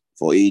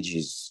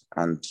ages,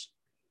 and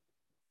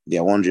they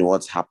are wondering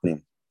what's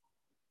happening.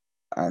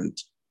 And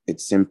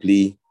it's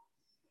simply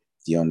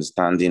the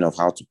understanding of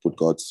how to put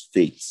God's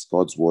faith,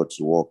 God's word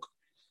to work,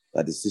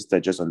 that the sister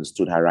just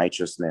understood her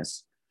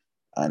righteousness,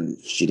 and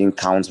she didn't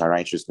count her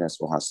righteousness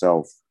for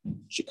herself.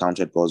 She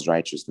counted God's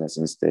righteousness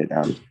instead,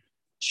 and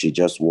she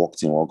just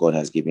walked in what God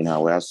has given her,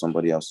 whereas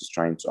somebody else is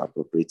trying to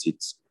appropriate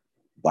it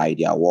by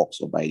their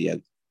works or by their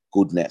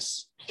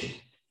goodness.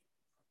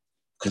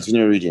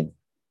 Continue reading.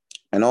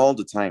 And all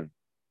the time,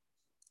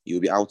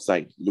 you'll be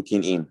outside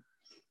looking in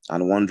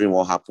and wondering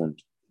what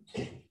happened.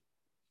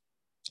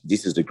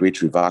 This is the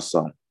great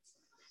reversal.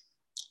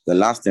 The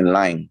last in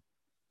line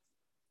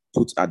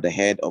put at the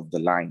head of the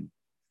line,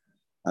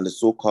 and the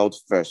so-called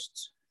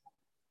first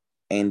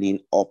ending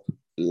up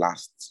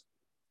last.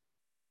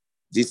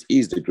 This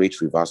is the great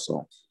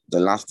reversal. the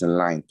last in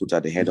line put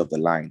at the head of the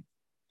line,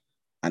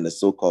 and the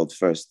so-called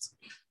first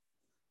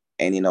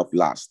ending up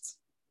last.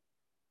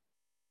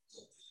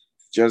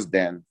 Just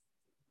then,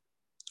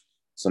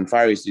 some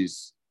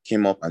Pharisees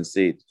came up and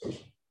said,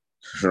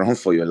 "Run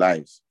for your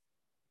life.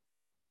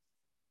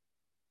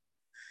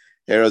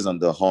 Herod's on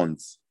the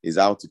hunt. He's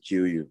out to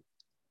kill you."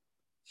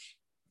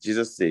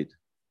 Jesus said,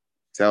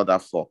 "Tell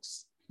that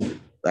fox that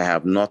I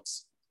have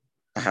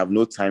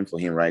no time for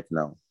him right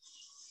now.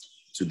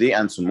 Today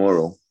and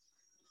tomorrow,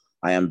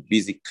 I am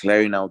busy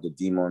clearing out the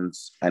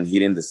demons and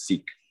healing the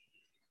sick.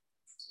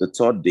 The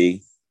third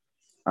day,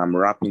 I'm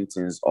wrapping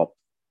things up.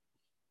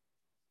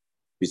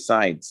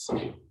 Besides,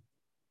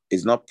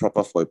 it's not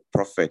proper for a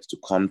prophet to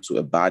come to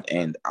a bad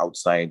end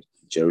outside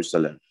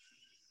Jerusalem.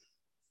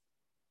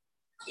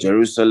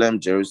 Jerusalem,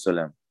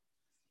 Jerusalem,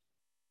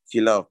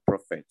 killer of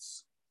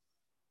prophets,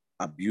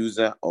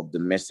 abuser of the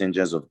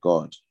messengers of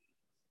God.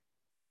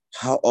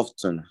 How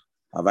often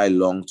have I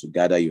longed to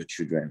gather your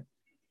children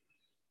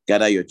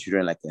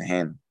like a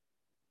hen,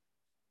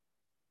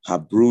 her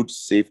brood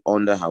safe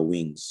under her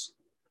wings.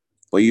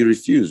 But you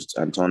refused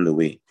and turned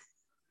away.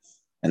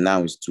 And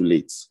now it's too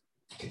late.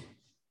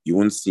 You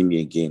won't see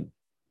me again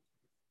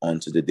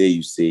until the day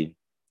you say,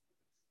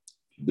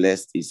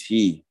 'Blessed is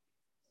he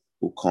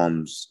who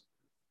comes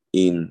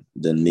in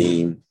the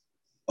name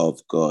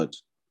of God.'"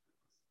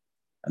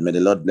 And may the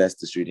Lord bless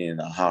this reading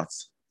in our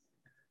hearts.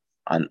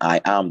 And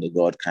I am the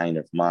God kind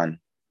of man.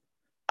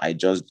 I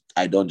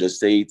don't just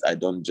say it, I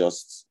don't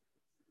just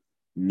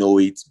know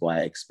it, but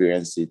I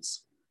experience it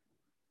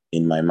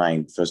in my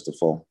mind, first of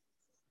all.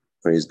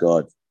 Praise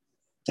God.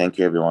 Thank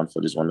you, everyone,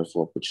 for this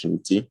wonderful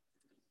opportunity.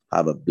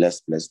 Have a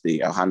blessed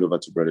day. I'll hand over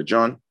to Brother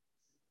John,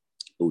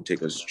 who will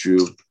take us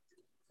through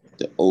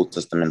the Old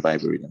Testament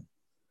Bible reading.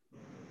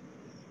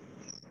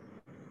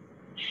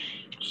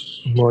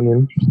 Good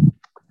morning,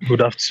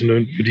 good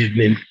afternoon, good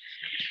evening.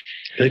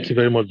 Thank you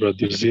very much, Brother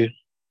Jose,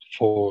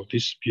 for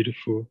this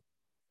beautiful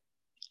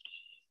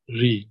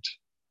read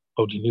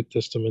of the New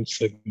Testament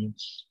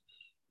segments.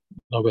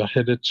 Now we are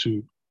headed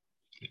to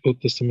the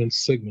Old Testament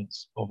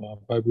segments of our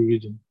Bible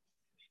reading.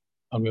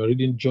 And we are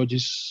reading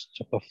Judges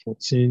chapter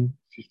 14,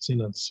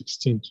 15, and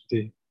 16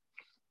 today.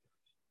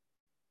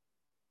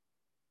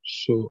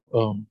 So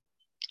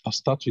I'll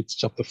start with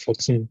chapter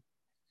 14.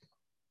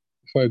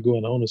 Before I go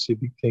on, I want to say a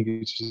big thank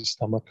you to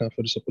Sister Maka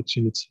for this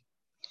opportunity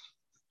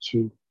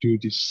to do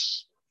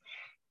this.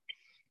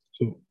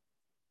 So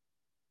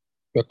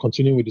we are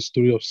continuing with the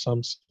story of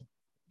Samson.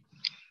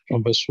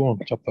 From verse 1,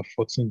 chapter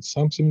 14,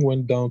 Samson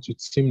went down to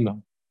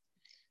Timnah.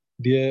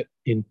 There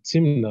in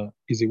Timnah,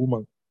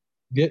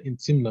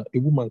 a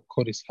woman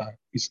caught his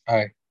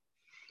eye,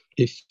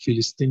 a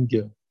Philistine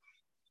girl.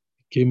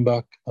 He came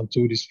back and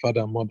told his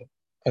father and mother,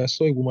 "I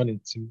saw a woman in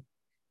Timnah,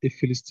 a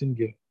Philistine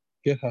girl.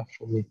 Get her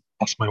for me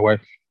as my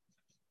wife."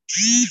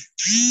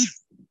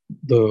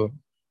 The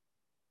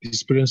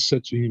Spirit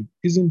said to him,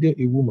 "Isn't there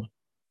a woman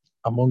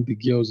among the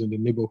girls in the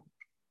neighborhood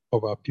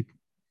of our people?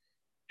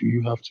 Do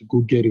you have to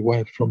go get a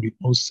wife from the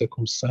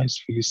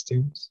uncircumcised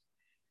Philistines?"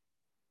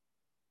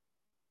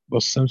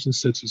 But Samson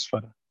said to his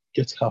father,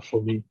 "Get her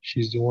for me.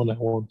 She's the one I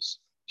want.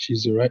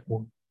 She's the right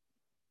one."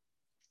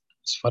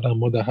 His father and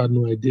mother had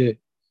no idea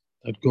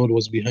that God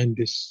was behind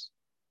this,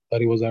 that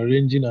he was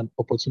arranging an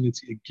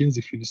opportunity against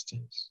the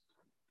Philistines.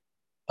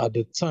 At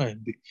the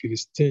time, the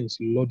Philistines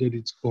lorded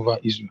it over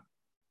Israel.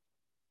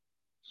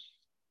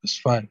 Verse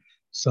 5,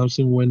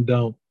 Samson went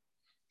down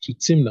to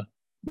Timnah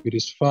with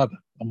his father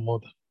and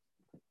mother.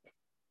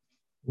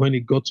 When he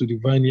got to the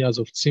vineyards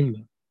of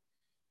Timnah,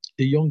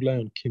 a young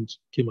lion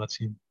came at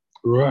him,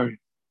 roaring.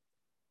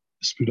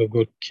 The Spirit of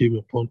God came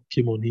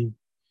on him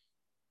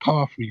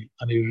powerfully,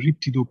 and he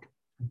ripped it open,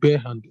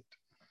 barehanded,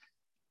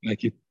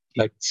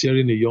 like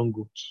tearing a young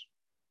goat.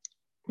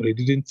 But he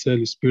didn't tell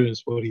his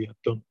parents what he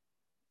had done.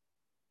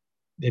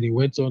 Then he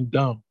went on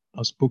down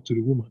and spoke to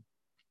the woman.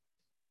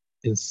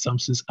 In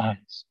Samson's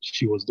eyes,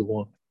 she was the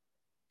one.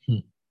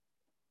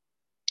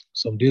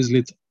 Some days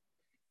later,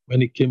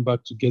 when he came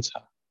back to get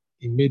her,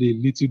 he made a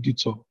little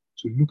detour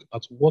to look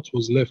at what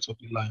was left of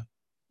the lion.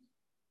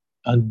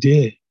 And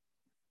there,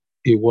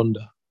 a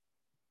wonder,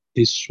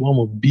 a swarm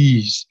of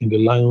bees in the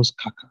lion's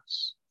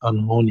carcass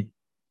and honey.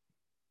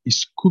 He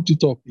scooped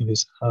it up in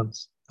his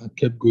hands and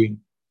kept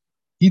going,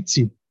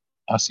 eating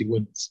as he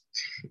went.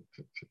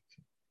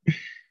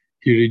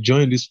 He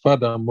rejoined his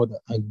father and mother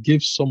and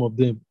gave some of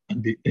them,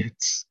 and they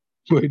ate.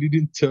 But he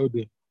didn't tell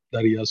them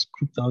that he had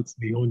scooped out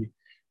the honey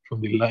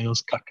from the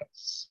lion's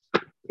carcass.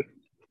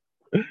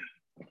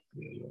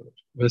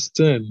 Verse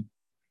 10,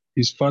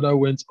 his father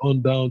went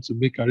on down to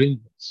make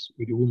arrangements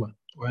with the woman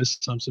while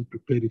Samson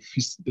prepared a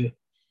feast there.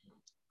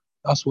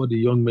 That's what the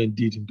young men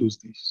did in those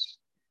days.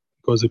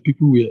 Because the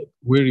people were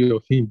wary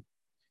of him,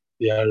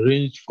 they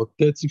arranged for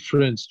 30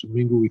 friends to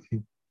mingle with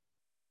him.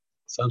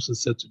 Samson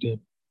said to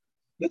them,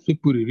 "Let me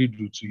put a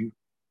riddle to you.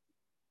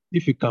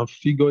 If you can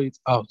figure it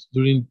out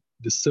during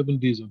the 7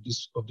 days of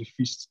the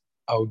feast,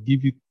 I'll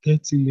give you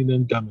 30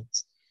 linen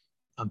garments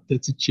and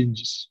 30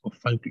 changes of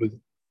fine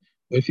clothing.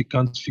 But if you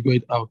can't figure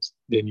it out,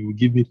 then you will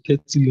give me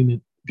 30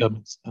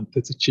 garments and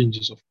 30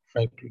 changes of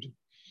fine clothing.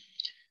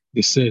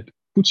 They said,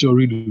 "Put your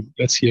riddle,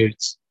 let's hear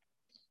it."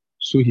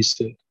 So he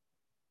said,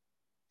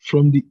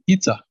 "From the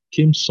eater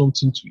came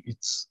something to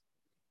eat.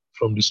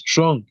 From the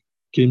strong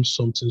came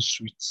something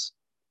sweet."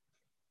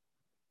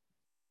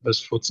 Verse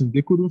 14,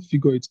 they couldn't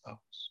figure it out.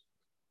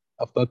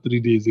 After 3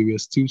 days, they were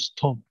still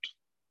stumped.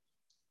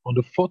 On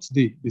the fourth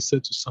day, they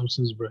said to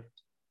Samson's bride,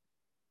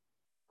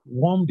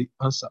 "Worm the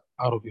answer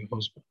out of your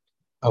husband.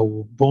 I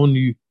will burn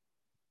you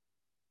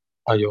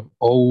and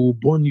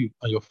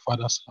your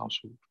father's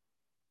household.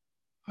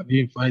 Have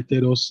you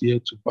invited us here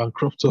to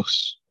bankrupt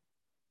us?"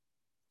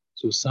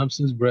 So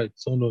Samson's bride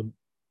turned on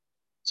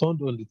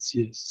the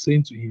tears,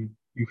 saying to him,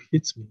 "You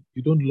hate me.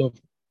 You don't love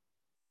me.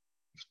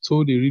 You've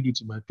told a riddle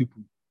to my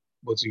people,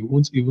 but you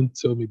won't even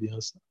tell me the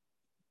answer."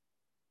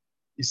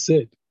 He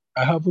said,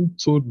 "I haven't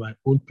told my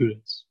own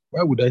parents.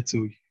 Why would I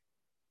tell you?"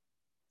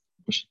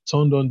 But she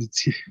turned on the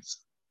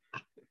tears.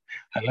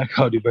 I like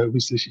how the Bible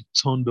says she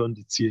turned on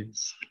the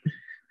tears.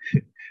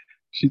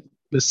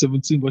 Verse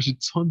 17, but she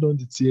turned on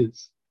the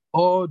tears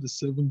all the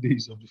 7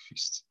 days of the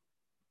feast.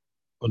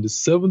 On the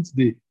seventh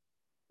day,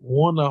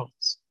 worn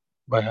out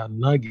by her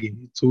nagging,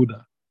 he told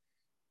her,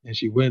 and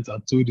she went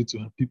and told it to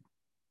her people.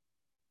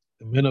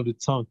 The men of the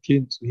town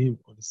came to him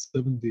on the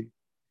seventh day,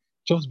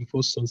 just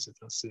before sunset,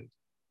 and said,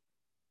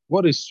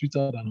 "What is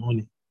sweeter than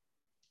honey?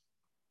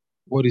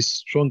 What is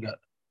stronger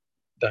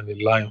than a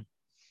lion?"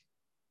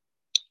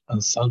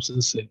 And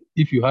Samson said,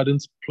 "If you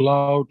hadn't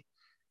plowed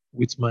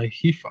with my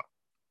heifer,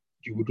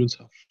 you wouldn't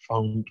have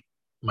found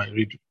my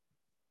riddle."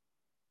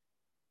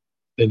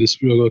 Then the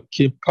Spirit of God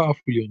came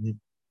powerfully on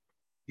him.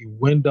 He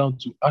went down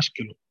to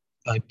Ashkelon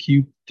and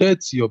killed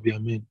 30 of their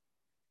men,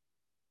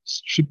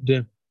 stripped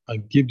them,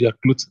 and gave their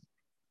clothing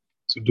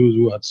to those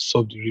who had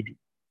solved the riddle.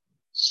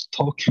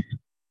 Stalking,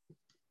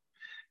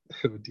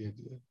 oh dear,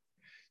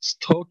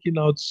 stalking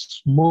out,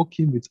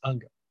 smoking with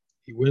anger,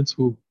 he went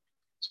home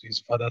to his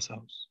father's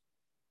house.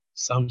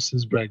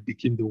 Samson's bride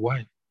became the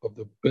wife of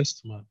the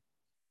best man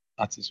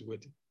at his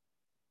wedding.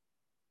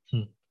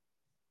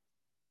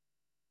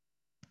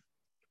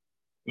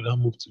 We now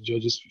move to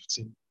Judges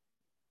 15.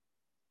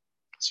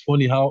 It's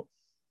funny how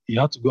he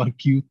had to go and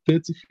kill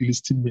 30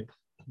 Philistine men,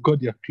 got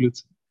their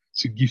clothes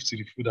to give to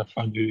the people that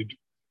found the riddle.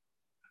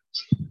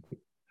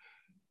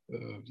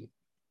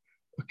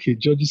 Okay,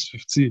 Judges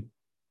 15.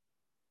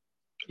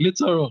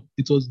 Later on,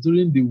 it was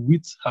during the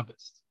wheat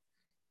harvest.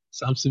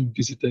 Samson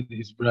visited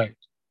his bride,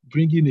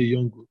 bringing a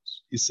young goat.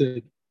 He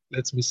said,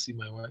 "Let me see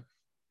my wife.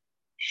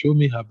 Show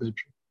me her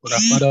bedroom." But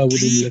her father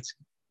wouldn't let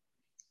him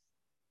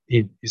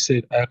in. He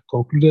said, "I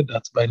concluded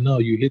that by now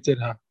you hated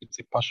her with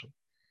a passion,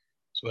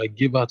 so I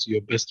gave her to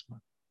your best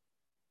man.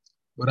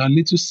 But our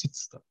little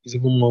sister is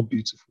even more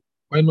beautiful.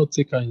 Why not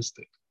take her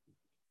instead?"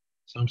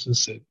 Samson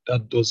said,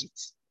 "That does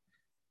it.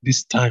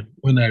 This time,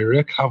 when I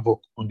wreak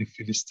havoc on the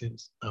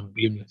Philistines, I'm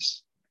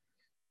blameless."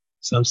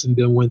 Samson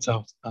then went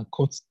out and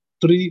caught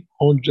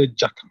 300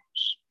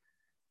 jackals.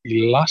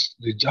 He lashed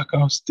the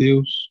jackal's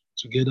tails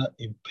together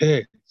in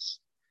pairs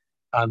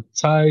and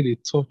tied a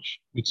torch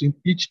between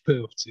each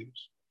pair of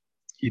tails.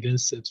 He then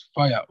set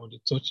fire on the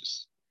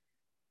torches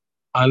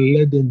and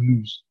let them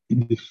loose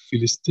in the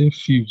Philistine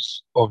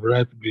fields of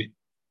ripe grain.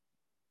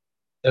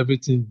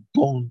 Everything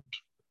burned,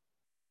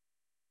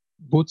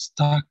 both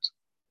stacked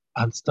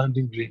and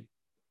standing grain,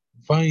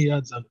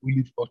 vineyards and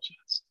olive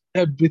orchards,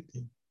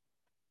 everything.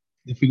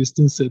 The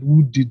Philistines said,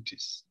 "Who did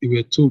this?" They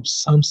were told,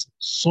 "Samson,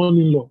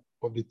 son-in-law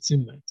of the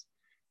Timnite,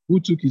 who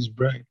took his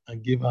bride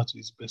and gave her to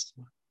his best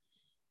man."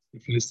 The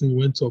Philistine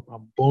went up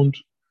and burned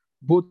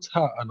both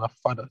her and her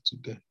father to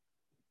death.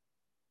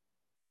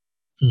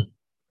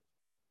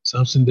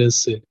 Samson then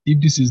said,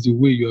 "If this is the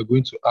way you are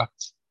going to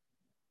act,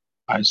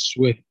 I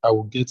swear I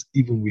will get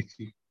even with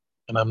you,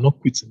 and I'm not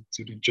quitting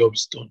till the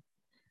job's done."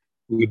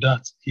 With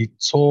that, he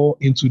tore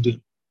into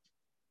them,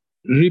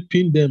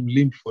 ripping them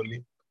limb for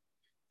limb,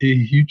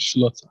 a huge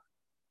slaughter.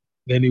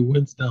 Then he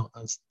went down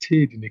and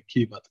stayed in a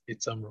cave at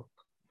Etam Rock.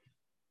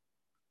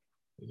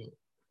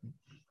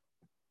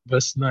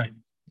 Verse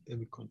 9, let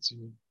me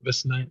continue.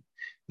 Verse 9,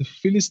 the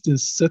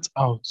Philistines set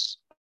out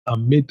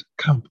and made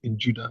camp in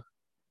Judah,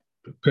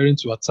 preparing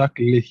to attack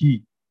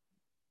Lehi,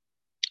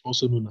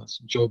 also known as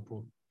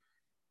Jawbone.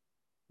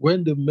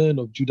 When the men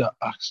of Judah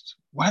asked,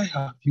 "Why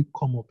have you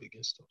come up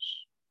against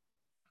us?"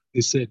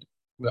 they said,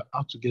 "We are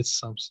out to get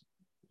Samson.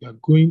 We are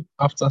going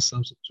after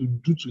Samson to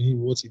do to him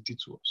what he did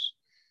to us."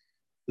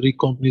 3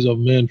 companies of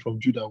men from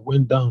Judah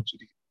went down to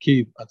the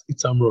cave at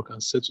Etam Rock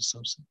and said to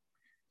Samson,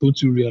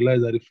 "Don't you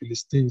realize that the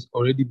Philistines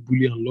already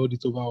bully and lord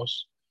it over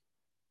us?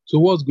 So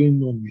what's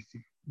going on with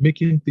you,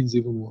 making things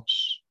even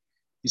worse?"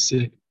 He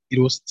said, "It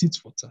was tit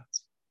for tat.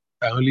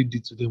 I only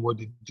did to them what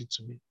they did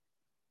to me."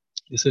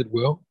 They said,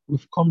 "Well,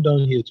 we've come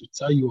down here to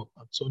tie you up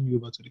and turn you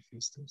over to the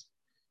Philistines."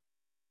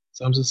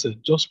 Samson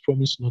said, "Just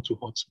promise not to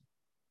hurt me."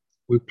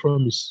 "We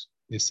promise,"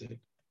 they said.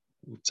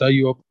 "We'll tie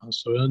you up and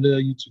surrender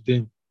you to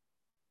them.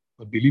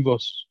 But believe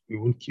us, we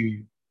won't kill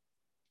you."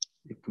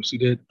 They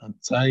proceeded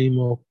and tie him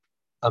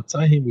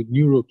with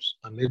new ropes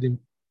and led him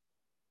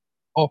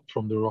up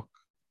from the rock.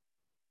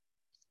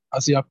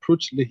 As he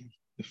approached Lehi,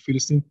 the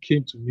Philistine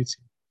came to meet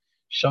him,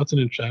 shouting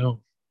in triumph.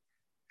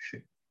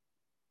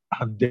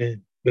 And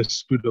then the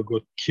Spirit of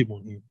God came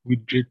on him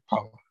with great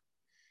power.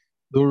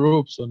 The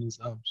ropes on his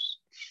arms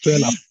fell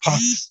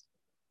apart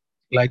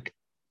like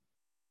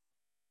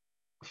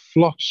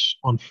flux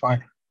on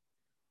fire.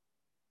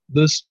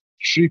 The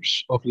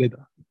strips of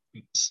leather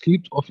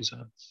slipped off his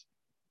hands.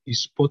 He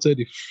spotted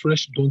a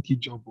fresh donkey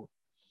jawbone,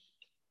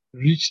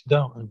 reached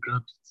down and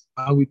grabbed it,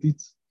 and with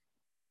it,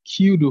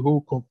 killed the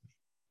whole company.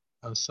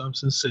 And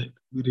Samson said,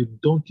 with a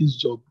donkey's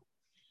jawbone,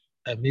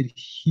 I made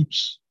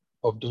heaps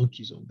of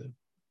donkeys on them.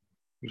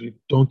 With a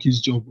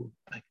donkey's jawbone,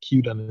 I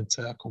killed an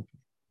entire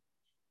company.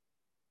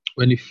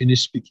 When he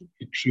finished speaking,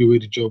 he threw away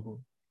the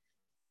jawbone.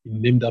 He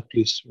named that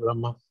place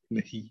Ramath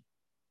Lehi,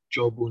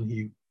 Jawbone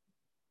Hill.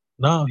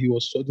 Now he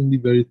was suddenly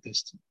very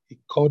thirsty. He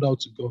called out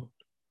to God,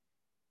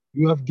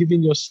 you have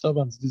given your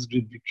servants this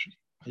great victory.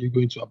 Are you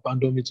going to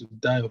abandon me to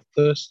die of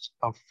thirst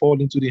and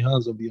fall into the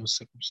hands of the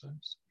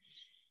uncircumcised?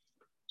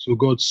 So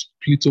God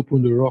split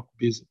open the rock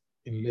basin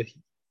in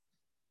Lehi.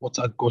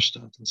 Water gushed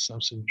out and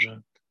Samson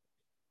drank.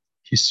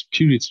 His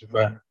spirit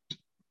revived.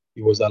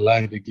 He was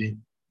alive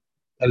again.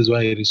 That is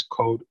why it is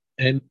called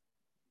En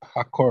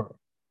Hakor,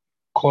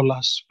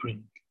 Kola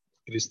Spring.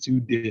 It is still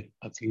there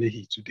at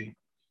Lehi today.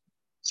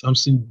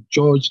 Samson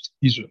judged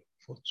Israel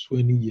for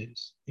 20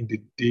 years in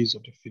the days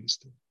of the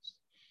Philistines.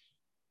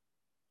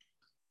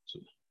 So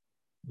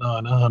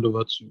now I hand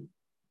over to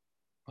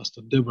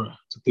Pastor Deborah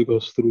to take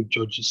us through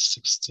Judges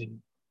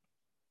 16.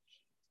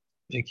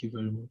 Thank you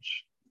very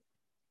much.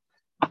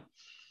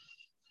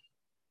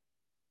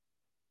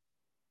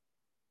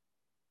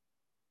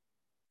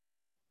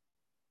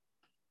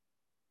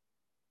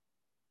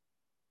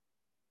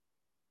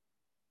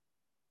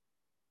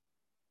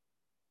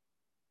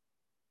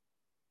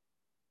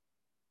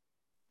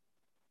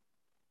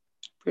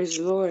 Praise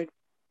the Lord.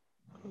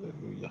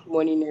 Hallelujah. Good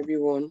morning,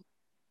 everyone.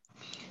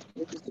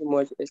 Thank you so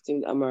much,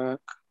 esteemed Amarak,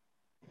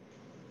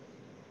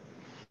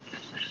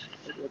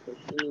 for the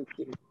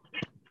opportunity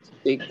to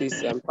take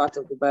this part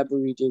of the Bible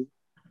reading.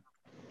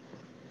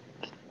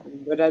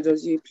 Brother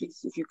Dozie,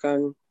 please, if you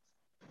can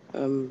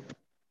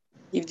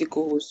give the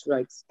co-host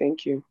rights.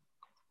 Thank you.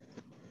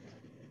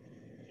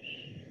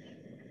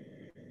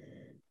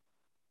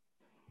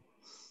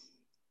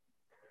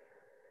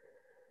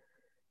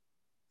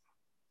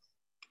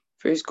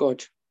 Praise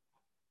God.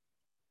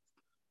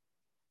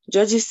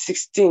 Judges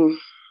 16.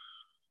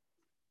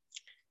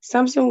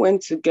 Samson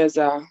went to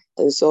Gaza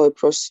and saw a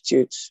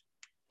prostitute.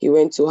 He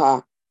went to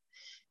her.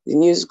 The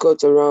news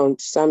got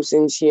around.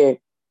 Samson's here.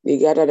 They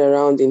gathered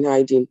around in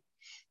hiding,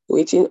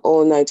 waiting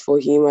all night for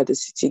him at the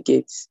city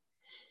gates,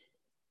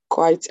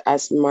 quite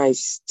as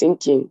mice,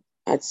 thinking,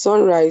 at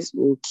sunrise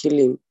we'll kill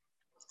him.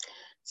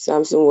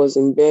 Samson was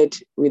in bed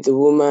with the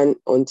woman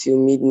until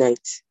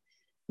midnight.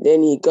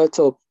 Then he got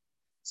up,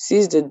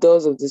 seized the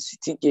doors of the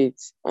city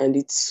gates and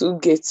the 2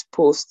 gate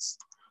posts,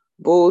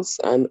 bolts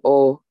and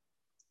all,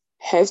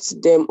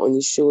 heft them on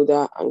his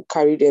shoulder and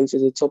carried them to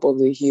the top of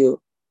the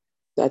hill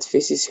that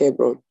faces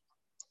Hebron.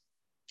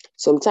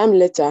 Some time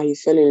later, he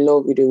fell in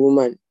love with a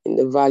woman in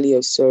the valley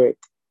of Sorek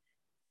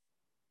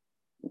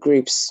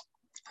grapes.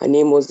 Her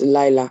name was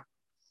Delilah.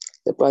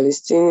 The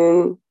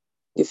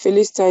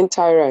Philistine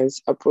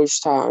tyrants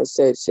approached her and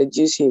said,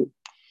 seduce him,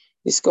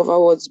 discover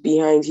what's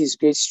behind his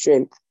great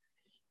strength,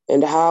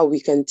 and how we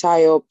can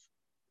tie up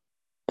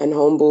and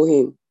humble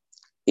him.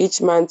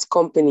 Each man's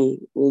company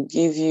will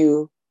give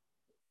you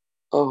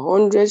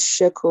 100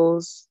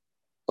 shekels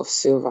of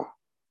silver.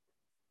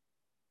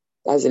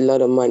 That's a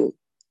lot of money.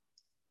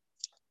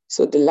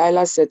 So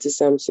Delilah said to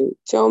Samson,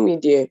 tell me,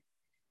 dear,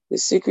 the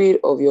secret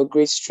of your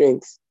great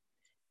strength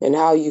and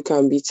how you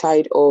can be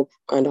tied up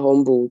and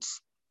humbled.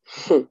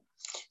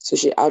 So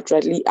she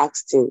outrightly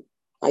asked him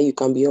how you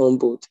can be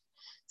humbled.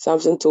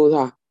 Samson told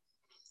her,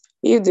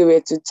 if they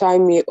were to tie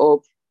me up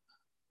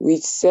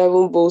with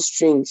 7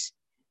 bowstrings,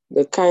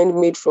 the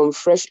kind made from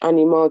fresh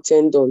animal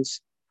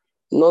tendons,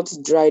 not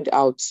dried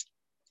out,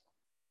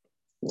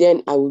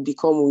 then I would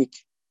become weak,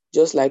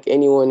 just like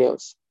anyone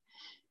else.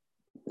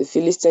 The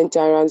Philistine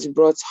tyrants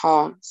brought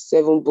her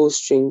 7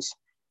 bowstrings,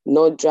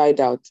 not dried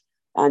out,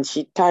 and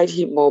she tied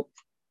him up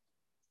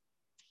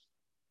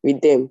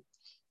with them.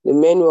 The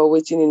men were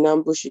waiting in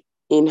ambush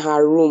in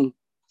her room,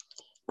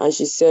 and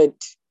she said,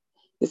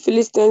 the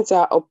Philistines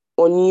are up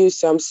on you,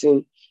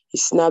 Samson. He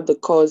snapped the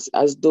cords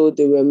as though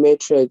they were mere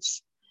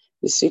threads.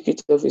 The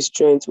secret of his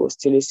strength was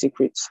still a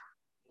secret.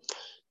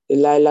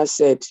 Delilah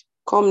said,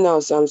 come now,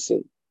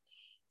 Samson.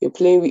 You're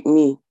playing with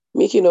me,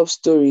 making up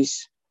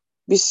stories.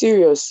 Be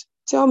serious.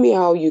 Tell me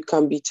how you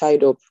can be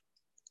tied up.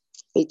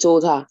 He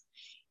told her,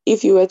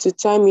 if you were to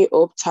tie me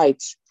up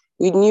tight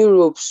with new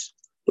ropes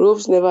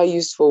never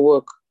used for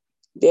work,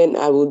 then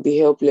I would be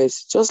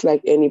helpless, just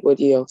like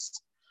anybody else.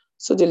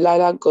 So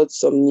Delilah got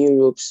some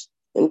new ropes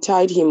and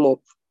tied him up.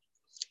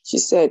 She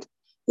said,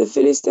 the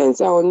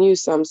Philistines are on you,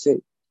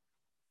 Samson.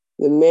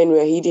 The men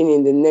were hidden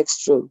in the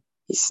next room.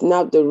 He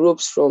snapped the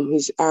ropes from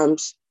his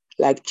arms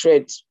like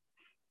threads.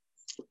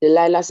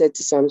 Delilah said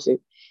to Samson,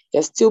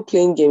 you're still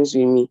playing games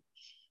with me.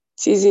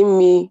 teasing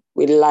me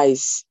with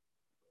lies.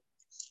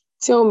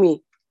 Tell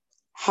me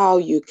how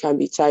you can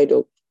be tied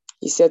up.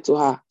 He said to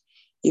her,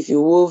 if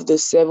you wove the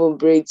 7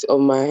 braids of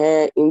my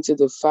hair into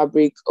the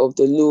fabric of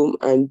the loom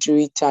and drew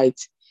it tight,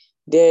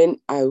 then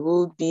I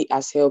would be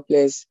as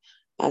helpless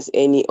as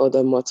any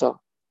other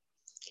mortal.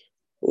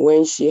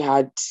 When she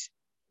had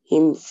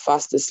him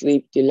fast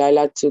asleep,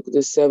 Delilah took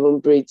the 7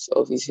 braids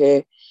of his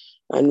hair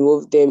and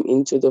wove them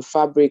into the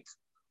fabric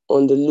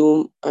on the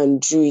loom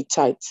and drew it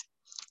tight.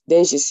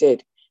 Then she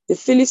said, the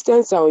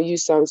Philistines are on you,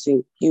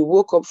 Samson. He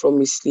woke up from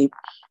his sleep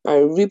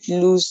and ripped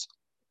loose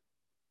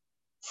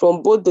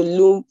from both the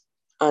loom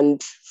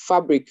and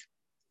fabric.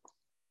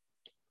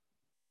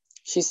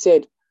 She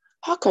said,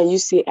 how can you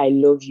say I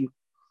love you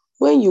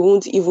when you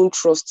won't even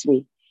trust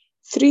me?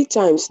 3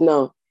 times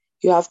now,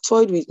 you have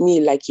toyed with me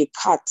like a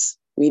cat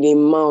with a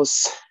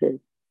mouse,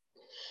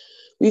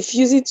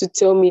 refusing to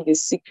tell me the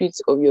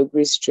secrets of your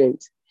great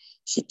strength.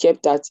 She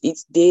kept at it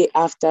day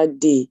after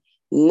day,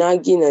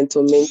 nagging and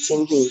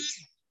tormenting him.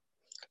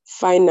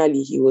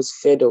 Finally, he was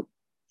fed up.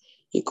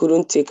 He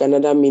couldn't take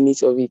another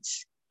minute of it.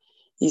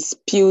 He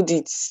spilled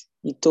it.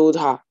 He told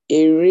her,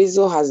 a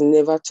razor has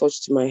never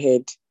touched my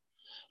head.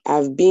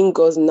 I've been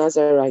God's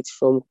Nazarite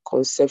from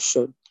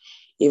conception.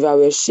 If I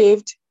were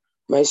shaved,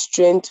 my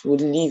strength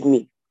would leave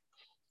me.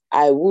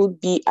 I would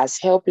be as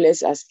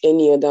helpless as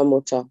any other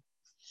mortal.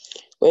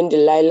 When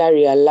Delilah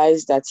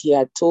realized that he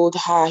had told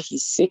her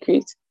his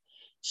secret,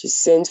 she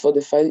sent for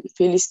the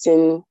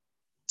Philistine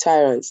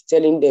tyrants,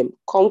 telling them,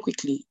 come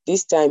quickly,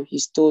 this time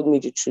he's told me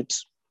the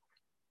truth.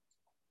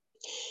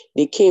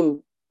 They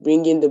came,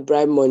 bringing the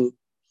bribe money.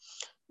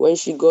 When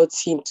she got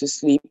him to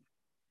sleep,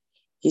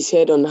 his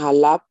head on her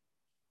lap,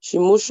 she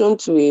motioned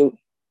to a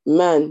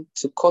man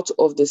to cut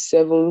off the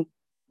 7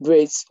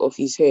 braids of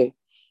his hair.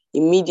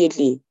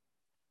 Immediately,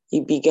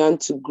 he began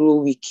to grow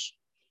weak.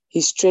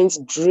 His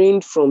strength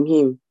drained from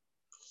him.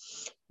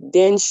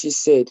 Then she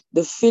said,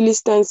 the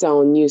Philistines are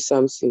on you,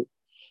 Samson.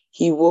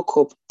 He woke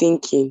up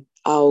thinking,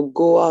 I'll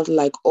go out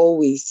like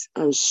always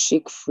and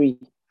shake free.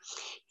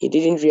 He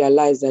didn't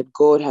realize that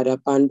God had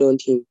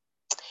abandoned him.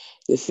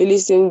 The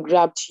Philistine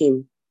grabbed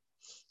him,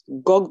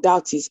 gouged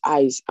out his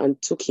eyes, and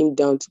took him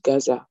down to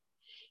Gaza.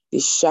 They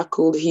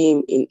shackled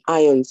him in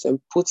irons and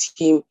put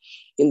him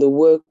in the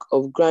work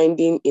of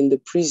grinding in the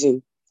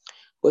prison.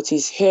 But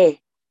his hair,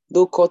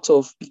 though cut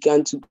off,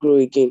 began to grow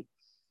again.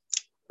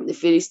 The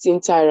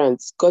Philistine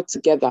tyrants got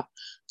together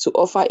to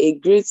offer a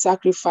great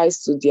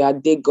sacrifice to their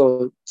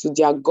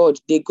god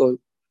Dagon.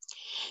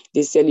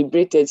 They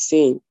celebrated,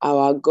 saying,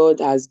 our God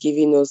has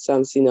given us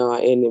Samson, our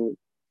enemy.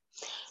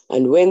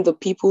 And when the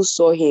people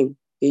saw him,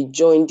 they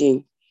joined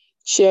in,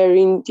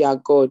 cheering their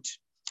God.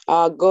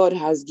 Our God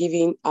has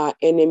given our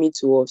enemy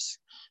to us,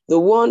 the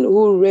one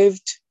who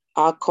ravaged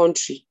our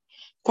country,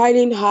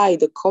 piling high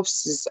the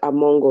corpses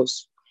among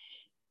us.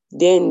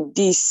 Then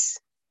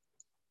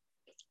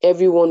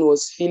everyone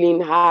was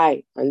feeling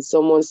high, and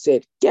someone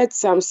said, get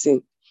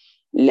Samson,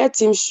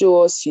 let him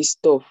show us his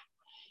stuff.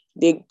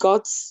 They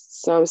got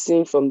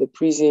Samson from the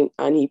prison,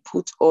 and he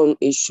put on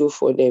a show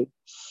for them.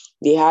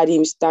 They had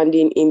him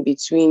standing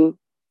between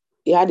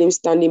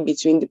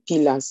the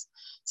pillars.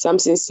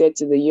 Samson said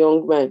to the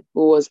young man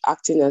who was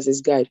acting as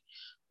his guide,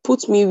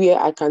 put me where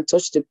I can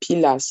touch the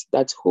pillars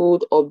that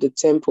hold up the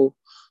temple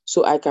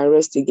so I can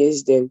rest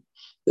against them.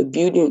 The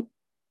building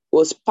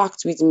was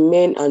packed with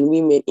men and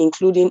women,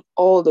 including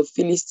all the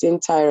Philistine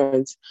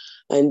tyrants,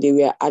 and there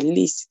were at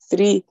least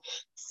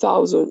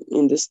 3,000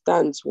 in the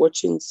stands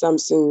watching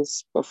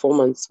Samson's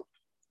performance.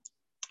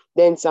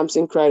 Then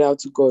Samson cried out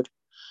to God,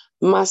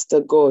 Master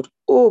God,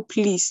 oh,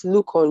 please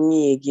look on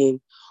me again.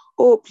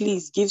 Oh,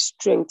 please give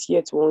strength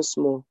yet once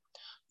more.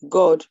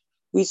 God,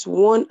 with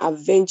one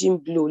avenging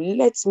blow,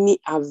 let me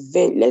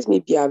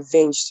be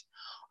avenged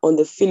on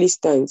the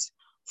Philistines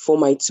for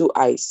my 2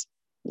 eyes.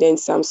 Then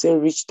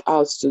Samson reached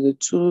out to the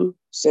 2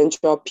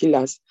 central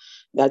pillars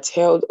that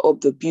held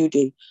up the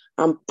building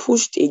and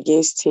pushed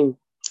against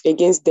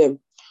them,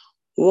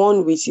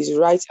 one with his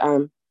right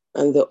arm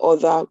and the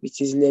other with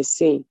his left,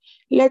 saying,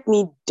 let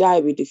me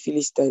die with the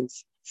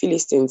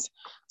Philistines.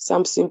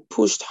 Samson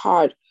pushed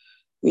hard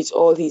with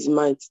all his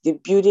might. The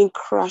building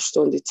crashed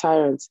on the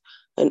tyrants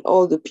and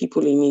all the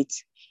people in it.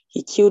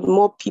 He killed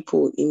more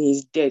people in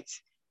his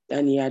death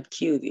than he had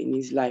killed in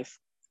his life.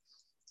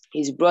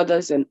 His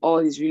brothers and all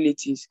his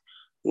relatives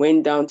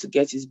went down to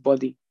get his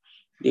body.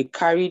 They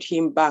carried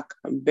him back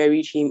and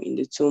buried him in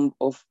the tomb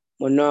of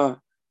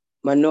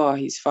Manoah,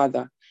 his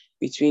father,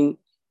 between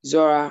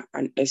Zorah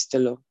and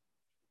Eshtaol.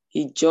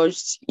 He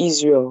judged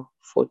Israel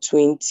for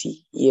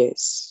 20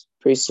 years.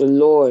 Praise the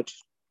Lord.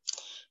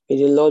 May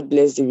the Lord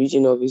bless the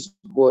reading of his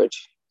word.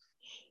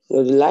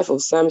 The life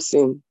of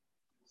Samson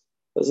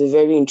was a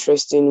very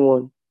interesting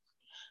one.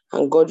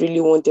 And God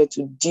really wanted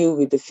to deal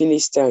with the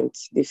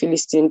Philistines, the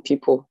Philistine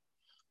people.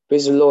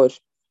 Praise the Lord.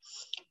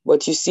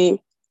 But you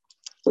see,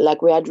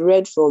 like we had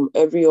read from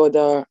every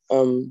other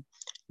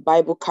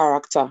Bible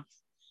character,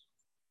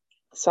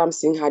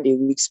 Samson had a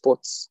weak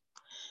spot.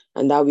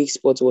 And that weak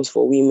spot was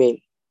for women.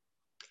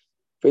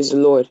 Praise the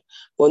Lord.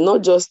 But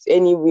not just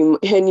any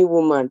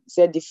woman, he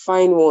said the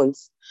fine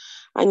ones.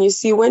 And you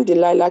see, when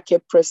Delilah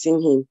kept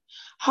pressing him,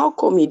 how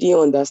come he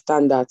didn't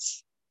understand that?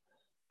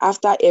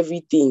 After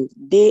everything,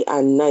 day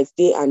and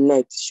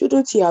night,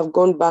 shouldn't he have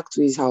gone back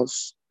to his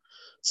house?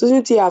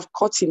 Shouldn't he have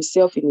caught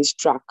himself in his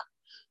track,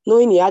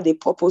 knowing he had a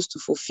purpose to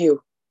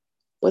fulfill?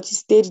 But he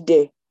stayed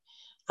there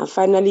and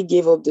finally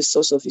gave up the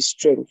source of his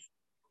strength.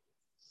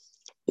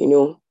 You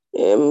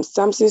know,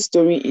 Samson's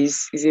story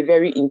is a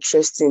very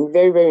interesting,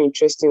 very, very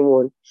interesting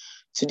one.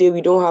 Today,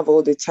 we don't have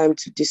all the time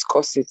to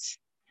discuss it.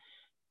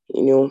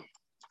 You know,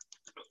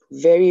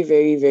 very,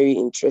 very, very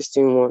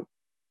interesting one.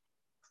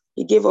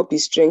 He gave up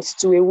his strength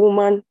to a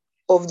woman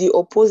of the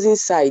opposing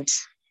side.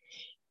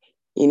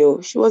 You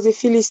know, she was a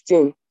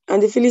Philistine,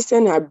 and the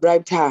Philistine had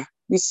bribed her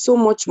with so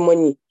much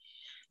money.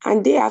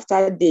 And day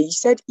after day, he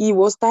said he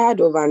was tired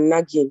of her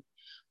nagging.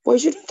 But he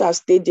shouldn't have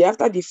stayed there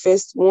after the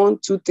first 1,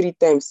 2, 3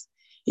 times.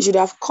 He should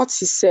have caught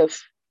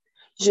himself.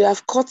 He should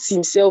have caught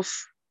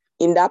himself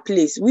in that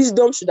place.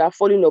 Wisdom should have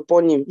fallen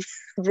upon him.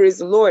 Praise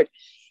the Lord.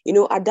 You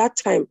know, at that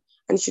time,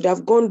 and he should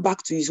have gone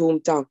back to his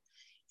hometown.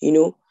 You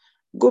know,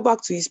 go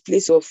back to his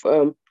place of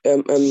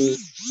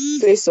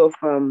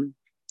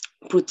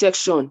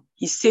protection,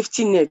 his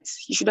safety net.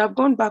 He should have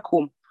gone back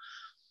home,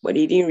 but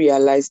he didn't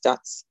realize that.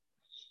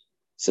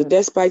 So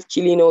despite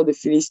killing all the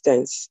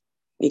Philistines,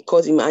 they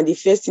caught him, and the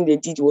first thing they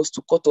did was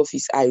to cut off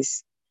his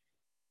eyes.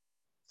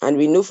 And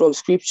we know from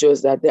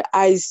scriptures that the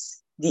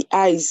eyes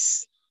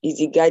is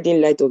the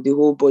guiding light of the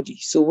whole body.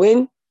 So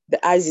when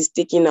the eyes is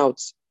taken out,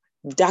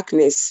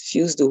 darkness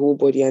fills the whole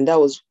body, and that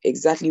was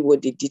exactly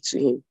what they did to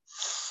him.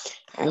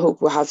 I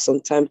hope we'll have some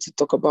time to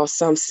talk about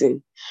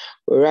Samson.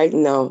 But right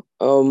now,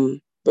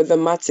 Brother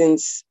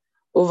Martins,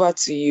 over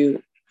to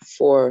you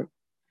for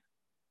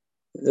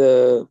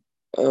the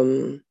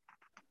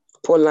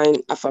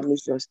Pauline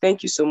affirmations.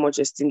 Thank you so much,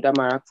 esteemed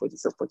Amarak, for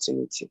this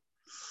opportunity.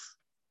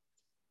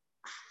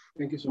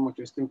 Thank you so much,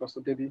 esteemed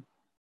Pastor Debbie.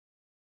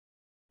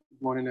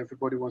 Good morning,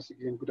 everybody. Once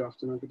again, good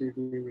afternoon, good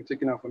evening. We're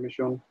taking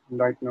affirmation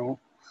right now.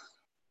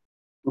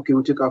 Okay,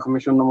 we'll take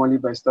affirmation normally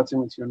by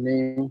starting with your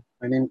name.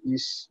 My name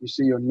is, you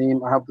say your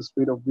name. I have the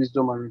spirit of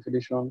wisdom and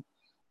revelation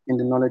in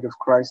the knowledge of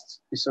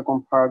Christ. The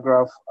second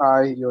paragraph,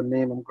 I, your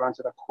name, am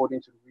granted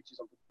according to the riches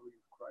of the glory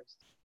of Christ.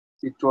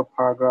 The third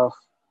paragraph,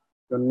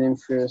 your name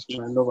first,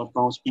 my love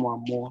abounds more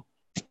and more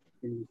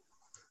in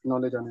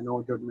knowledge and in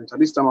all judgment. At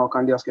this time, I'll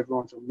kindly ask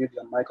everyone to mute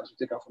their mic as we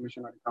take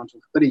affirmation at the count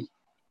of 3.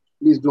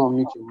 Please do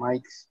unmute your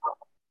mics.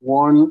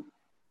 1,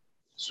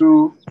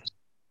 2,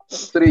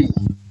 3.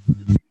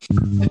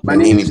 My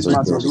name is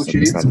Martin Zuchi.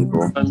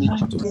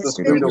 The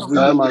spirit of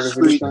wisdom and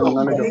revelation and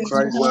knowledge of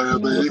Christ.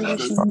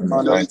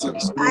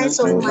 Eyes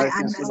of my I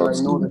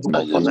know the hope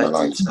upon my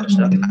life,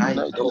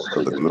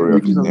 for the glory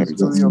of riches of the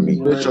inheritance glory in of me. his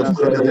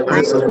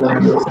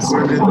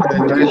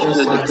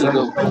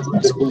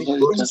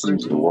inheritance. To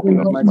walk in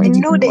the mighty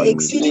know the divine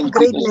exceeding meaning.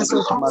 greatness of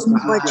His power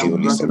I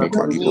am granted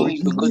according to the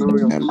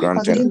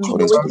according to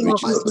the working of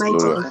riches His of the mighty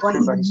glory of power.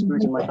 Christ.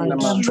 I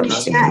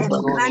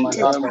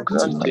am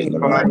granted In the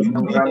light,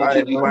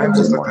 in my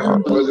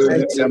heart,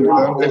 rooted and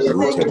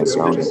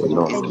grounded in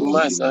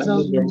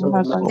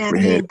love,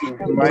 comprehend,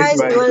 Amen.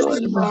 Christ dwells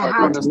in my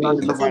heart,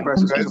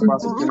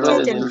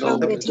 rooted and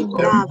grounded in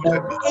love,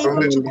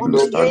 able to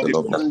understand comprehend the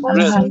love of all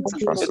God, things,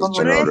 transcends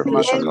general breadth,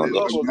 revelation length,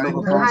 knowledge, depth,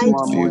 and height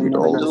filled with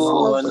all the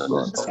fullness of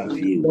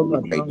of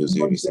God. Like those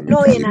areas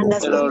know and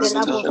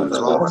mechanically understand the love of unto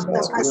God all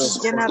surpasses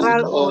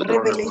general or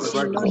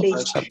revelation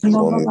knowledge.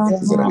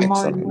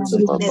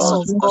 Goodness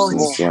of God.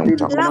 sincere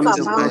without Love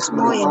abounds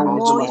more and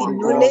more in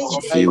knowledge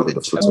filled with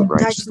the fruits of and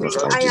righteousness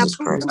judgment. through I Jesus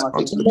approve Christ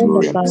unto the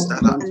glory and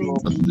excellence. I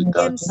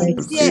am and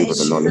sincere filled and with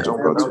the knowledge of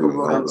God's will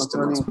and all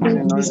wisdom and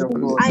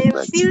spiritual. I am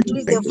filled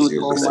with Like the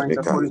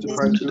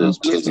those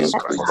fruit areas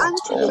mechanically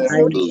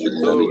unto the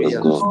glory and knowledge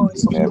of God.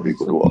 in every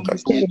good work I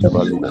continually in the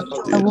knowledge of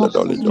God.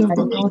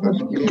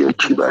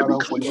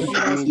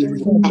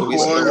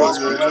 Always abounds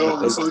spiritually,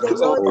 This is the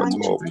Lord all to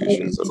unto all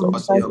patience and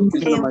love. I am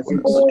Like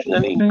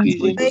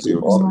those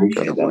areas mechanically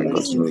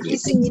continually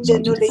increasing in the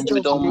knowledge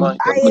of God.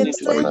 I am make me to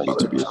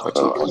strengthened be a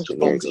partaker of the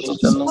inheritance of the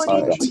saints in according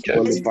to light. the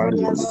mysterious Communication power of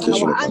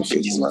my unto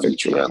faith is the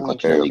effectual.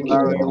 Very good.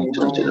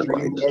 I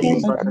gain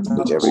and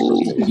activate every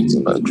good thing hidden in me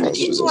in Christ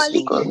Jesus.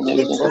 continually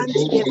gives unto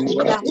the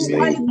believer who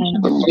Saying,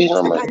 qualifies to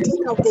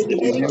partake of the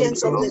inheritance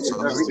of the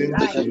saints in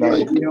light.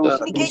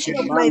 Communication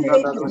of my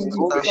faith is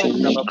effectual.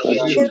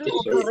 Every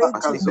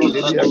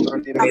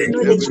operating of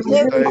knowledge,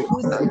 every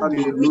good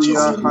thing which is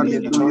Hallelujah, in me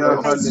hallelujah,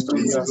 Christ hallelujah.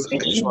 Jesus.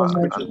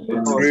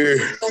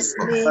 Jesus'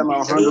 Name, time,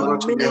 I'll hand over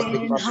to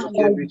amen. Pastor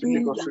Debbie to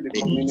take us through the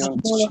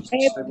communion.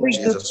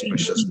 Jesus'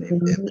 precious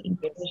name.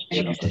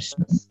 Amen.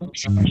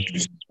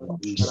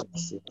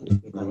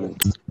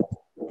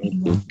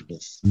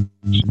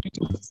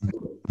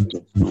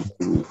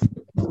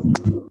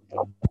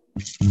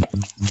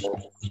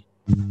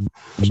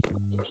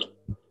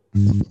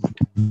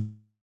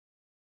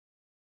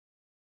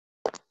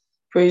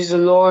 Praise the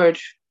Lord.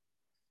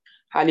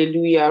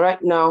 Hallelujah.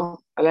 Right now,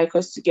 I'd like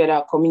us to get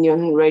our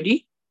communion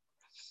ready.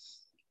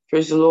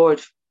 Praise the Lord.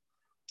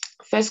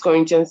 1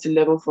 Corinthians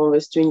 11 from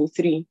verse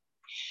 23. It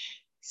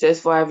says,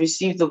 "For I have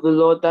received of the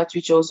Lord that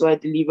which also I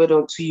delivered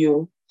unto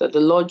you, that the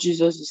Lord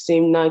Jesus, the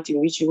same night in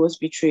which he was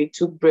betrayed,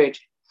 took bread.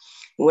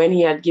 When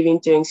he had given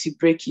thanks, he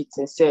brake it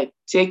and said,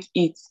 Take,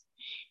 eat.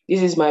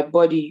 This is my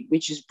body,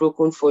 which is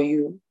broken for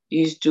you.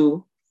 This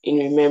do in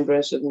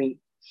remembrance of me."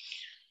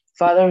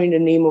 Father, in the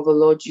name of the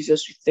Lord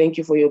Jesus, we thank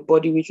you for your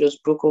body, which was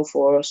broken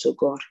for us, O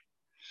God.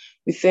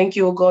 We thank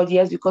you, O God,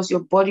 yes, because your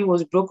body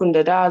was broken,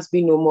 that has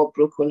been no more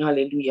broken.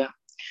 Hallelujah.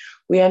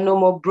 We are no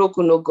more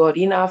broken, oh God,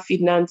 in our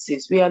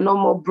finances. We are no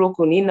more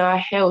broken in our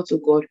health, oh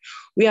God.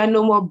 We are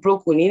no more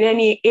broken in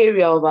any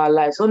area of our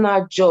lives, on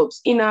our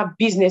jobs, in our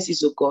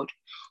businesses, oh God.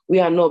 We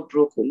are not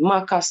broken.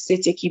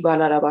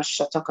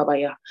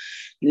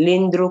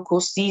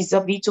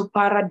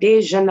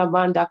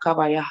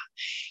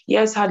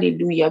 Yes,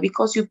 hallelujah,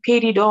 because you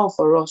paid it all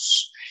for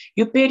us.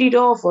 You paid it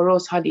all for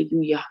us,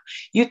 hallelujah.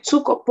 You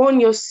took upon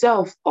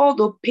yourself all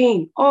the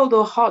pain, all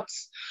the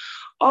hurts,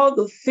 all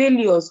the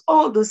failures,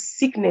 all the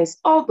sickness,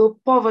 all the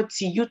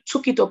poverty. You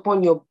took it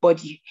upon your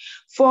body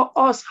for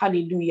us,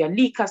 hallelujah.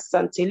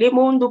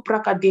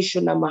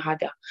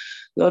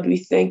 Lord, we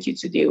thank you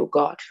today, O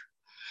God.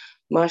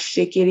 Lord,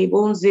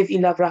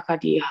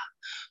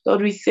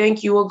 we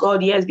thank you, O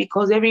God, yes,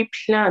 because every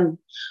plan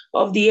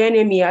of the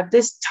enemy at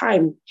this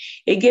time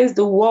against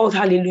the world,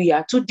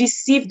 hallelujah, to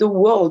deceive the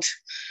world,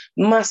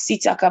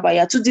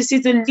 to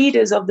deceive the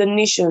leaders of the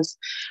nations,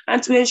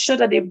 and to ensure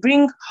that they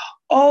bring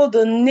all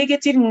the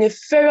negative,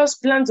 nefarious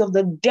plans of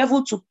the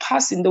devil to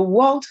pass in the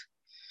world,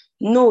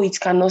 no,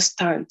 it cannot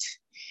stand.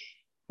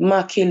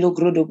 Because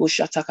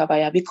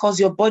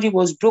your body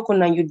was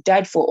broken and you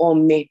died for all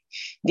men.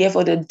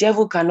 Therefore, the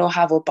devil cannot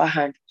have upper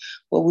hand.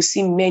 But we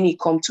see many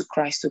come to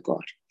Christ, O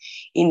God,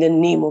 in the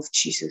name of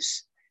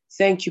Jesus.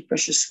 Thank you,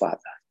 precious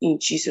Father, in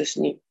Jesus'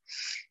 name.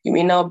 You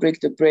may now break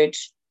the bread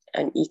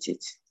and eat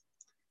it.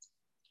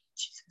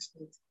 Jesus'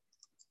 name.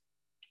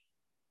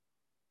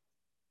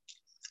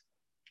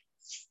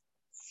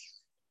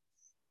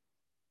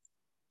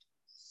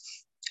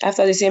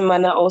 After the same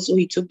manner, also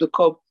he took the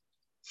cup.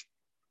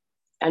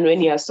 And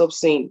when he had stopped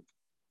saying,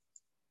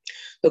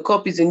 "The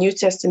cup is the New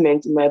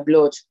Testament in my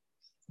blood.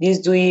 This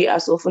do ye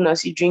as often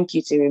as ye drink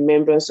it in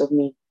remembrance of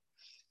me.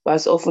 But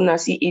as often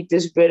as ye eat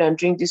this bread and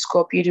drink this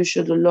cup, ye do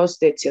show the Lord's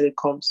death till it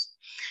comes."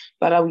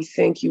 Father, we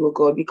thank you, O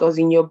God, because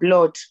in your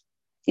blood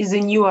is a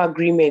new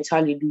agreement.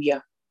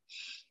 Hallelujah.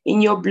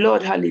 In your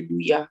blood,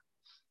 hallelujah.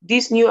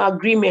 This new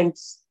agreement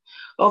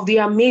of the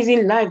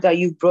amazing life that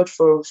you've brought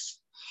for us,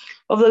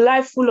 of the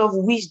life full of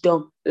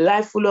wisdom,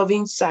 life full of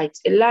insight,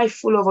 a life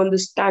full of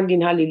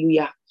understanding,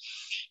 hallelujah.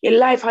 A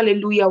life,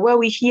 hallelujah, where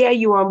we hear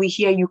you and we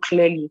hear you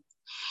clearly.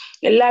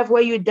 A life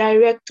where you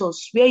direct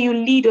us, where you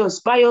lead us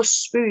by your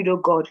Spirit, oh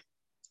God.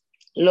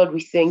 Lord,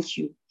 we thank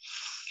you.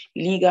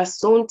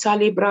 Yes,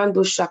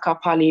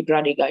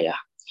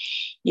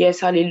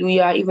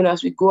 hallelujah. Even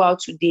as we go out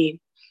today,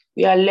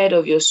 we are led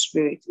of your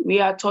Spirit. We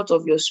are taught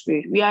of your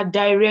Spirit. We are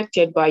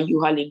directed by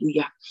you,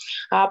 hallelujah.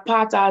 Our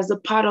path as the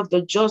path of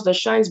the just that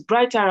shines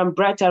brighter and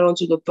brighter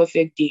unto the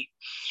perfect day.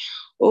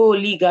 Oh,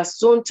 Liga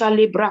Sonta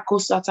Lebrako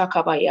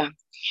Satakabaya.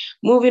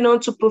 Moving on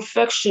to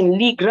perfection.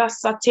 Ligra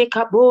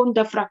Sateka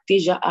Bonda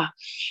Fracteja.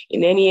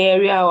 In any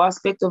area or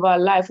aspect of our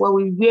life where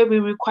we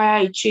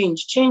require a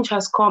change. Change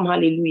has come,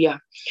 hallelujah.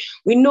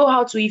 We know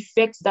how to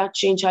effect that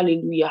change,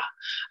 hallelujah.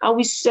 And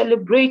we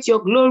celebrate your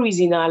glories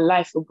in our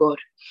life, oh God.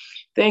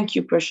 Thank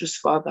you, precious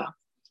Father.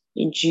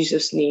 In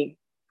Jesus' name,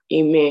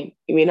 amen.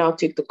 You may now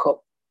take the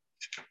cup.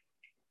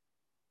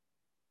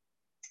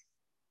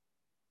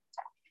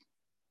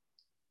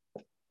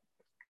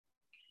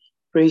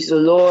 Praise the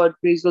Lord,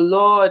 praise the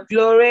Lord.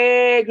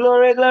 Glory,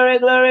 glory, glory,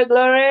 glory,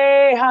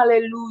 glory.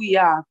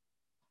 Hallelujah.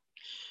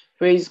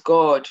 Praise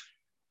God.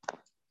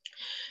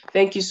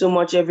 Thank you so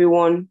much,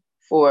 everyone,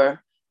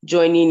 for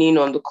joining in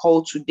on the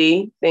call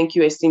today. Thank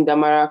you, esteemed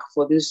Amarak,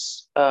 for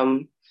this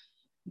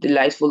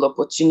delightful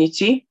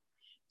opportunity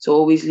to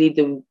always lead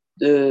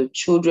the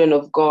children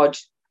of God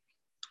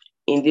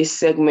in these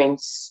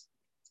segments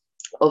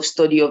of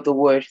study of the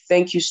word.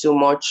 Thank you so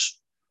much.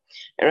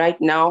 And right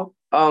now,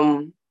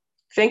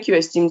 thank you,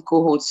 esteemed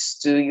co-hosts,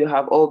 too. You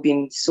have all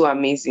been so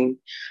amazing.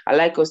 I'd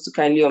like us to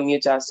kindly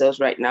unmute ourselves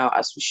right now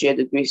as we share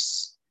the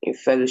grace in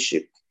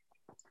fellowship.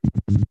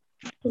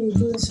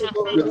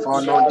 Of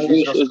our Lord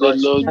Jesus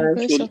Christ, Lord, And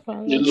grace of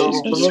our the Lord Lord the Jesus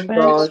love Jesus of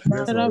Christ, God, Christ,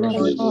 grace the of love our of Lord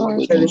the Jesus God,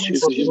 Christ, fellowship fellowship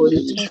of of the the Holy Holy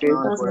is Spirit,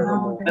 now and Spirit,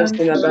 forevermore. rest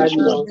and rest abide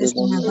and with abide us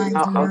with us now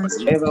and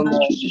forevermore. in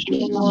Jesus'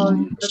 name.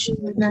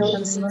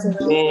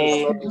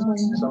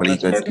 Amen. Holy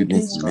God's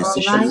goodness and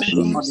mercy shall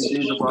follow All the us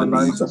days of all our the days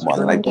lives, of our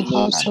in life, the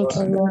house of the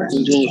and the Lord.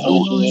 We do presence the of the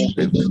house of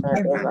Lord God forever.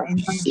 And ever. forever.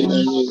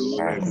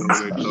 Amen. In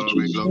Jesus'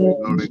 Glory, name.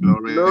 glory,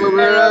 glory. Hello,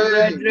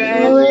 glory,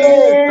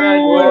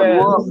 brethren. what, Brethren.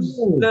 what?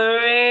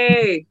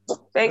 Glory.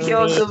 Thank you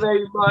all so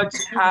very much.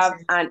 Have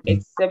an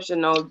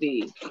exceptional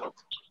day.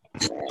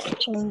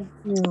 Thank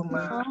you,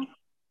 ma.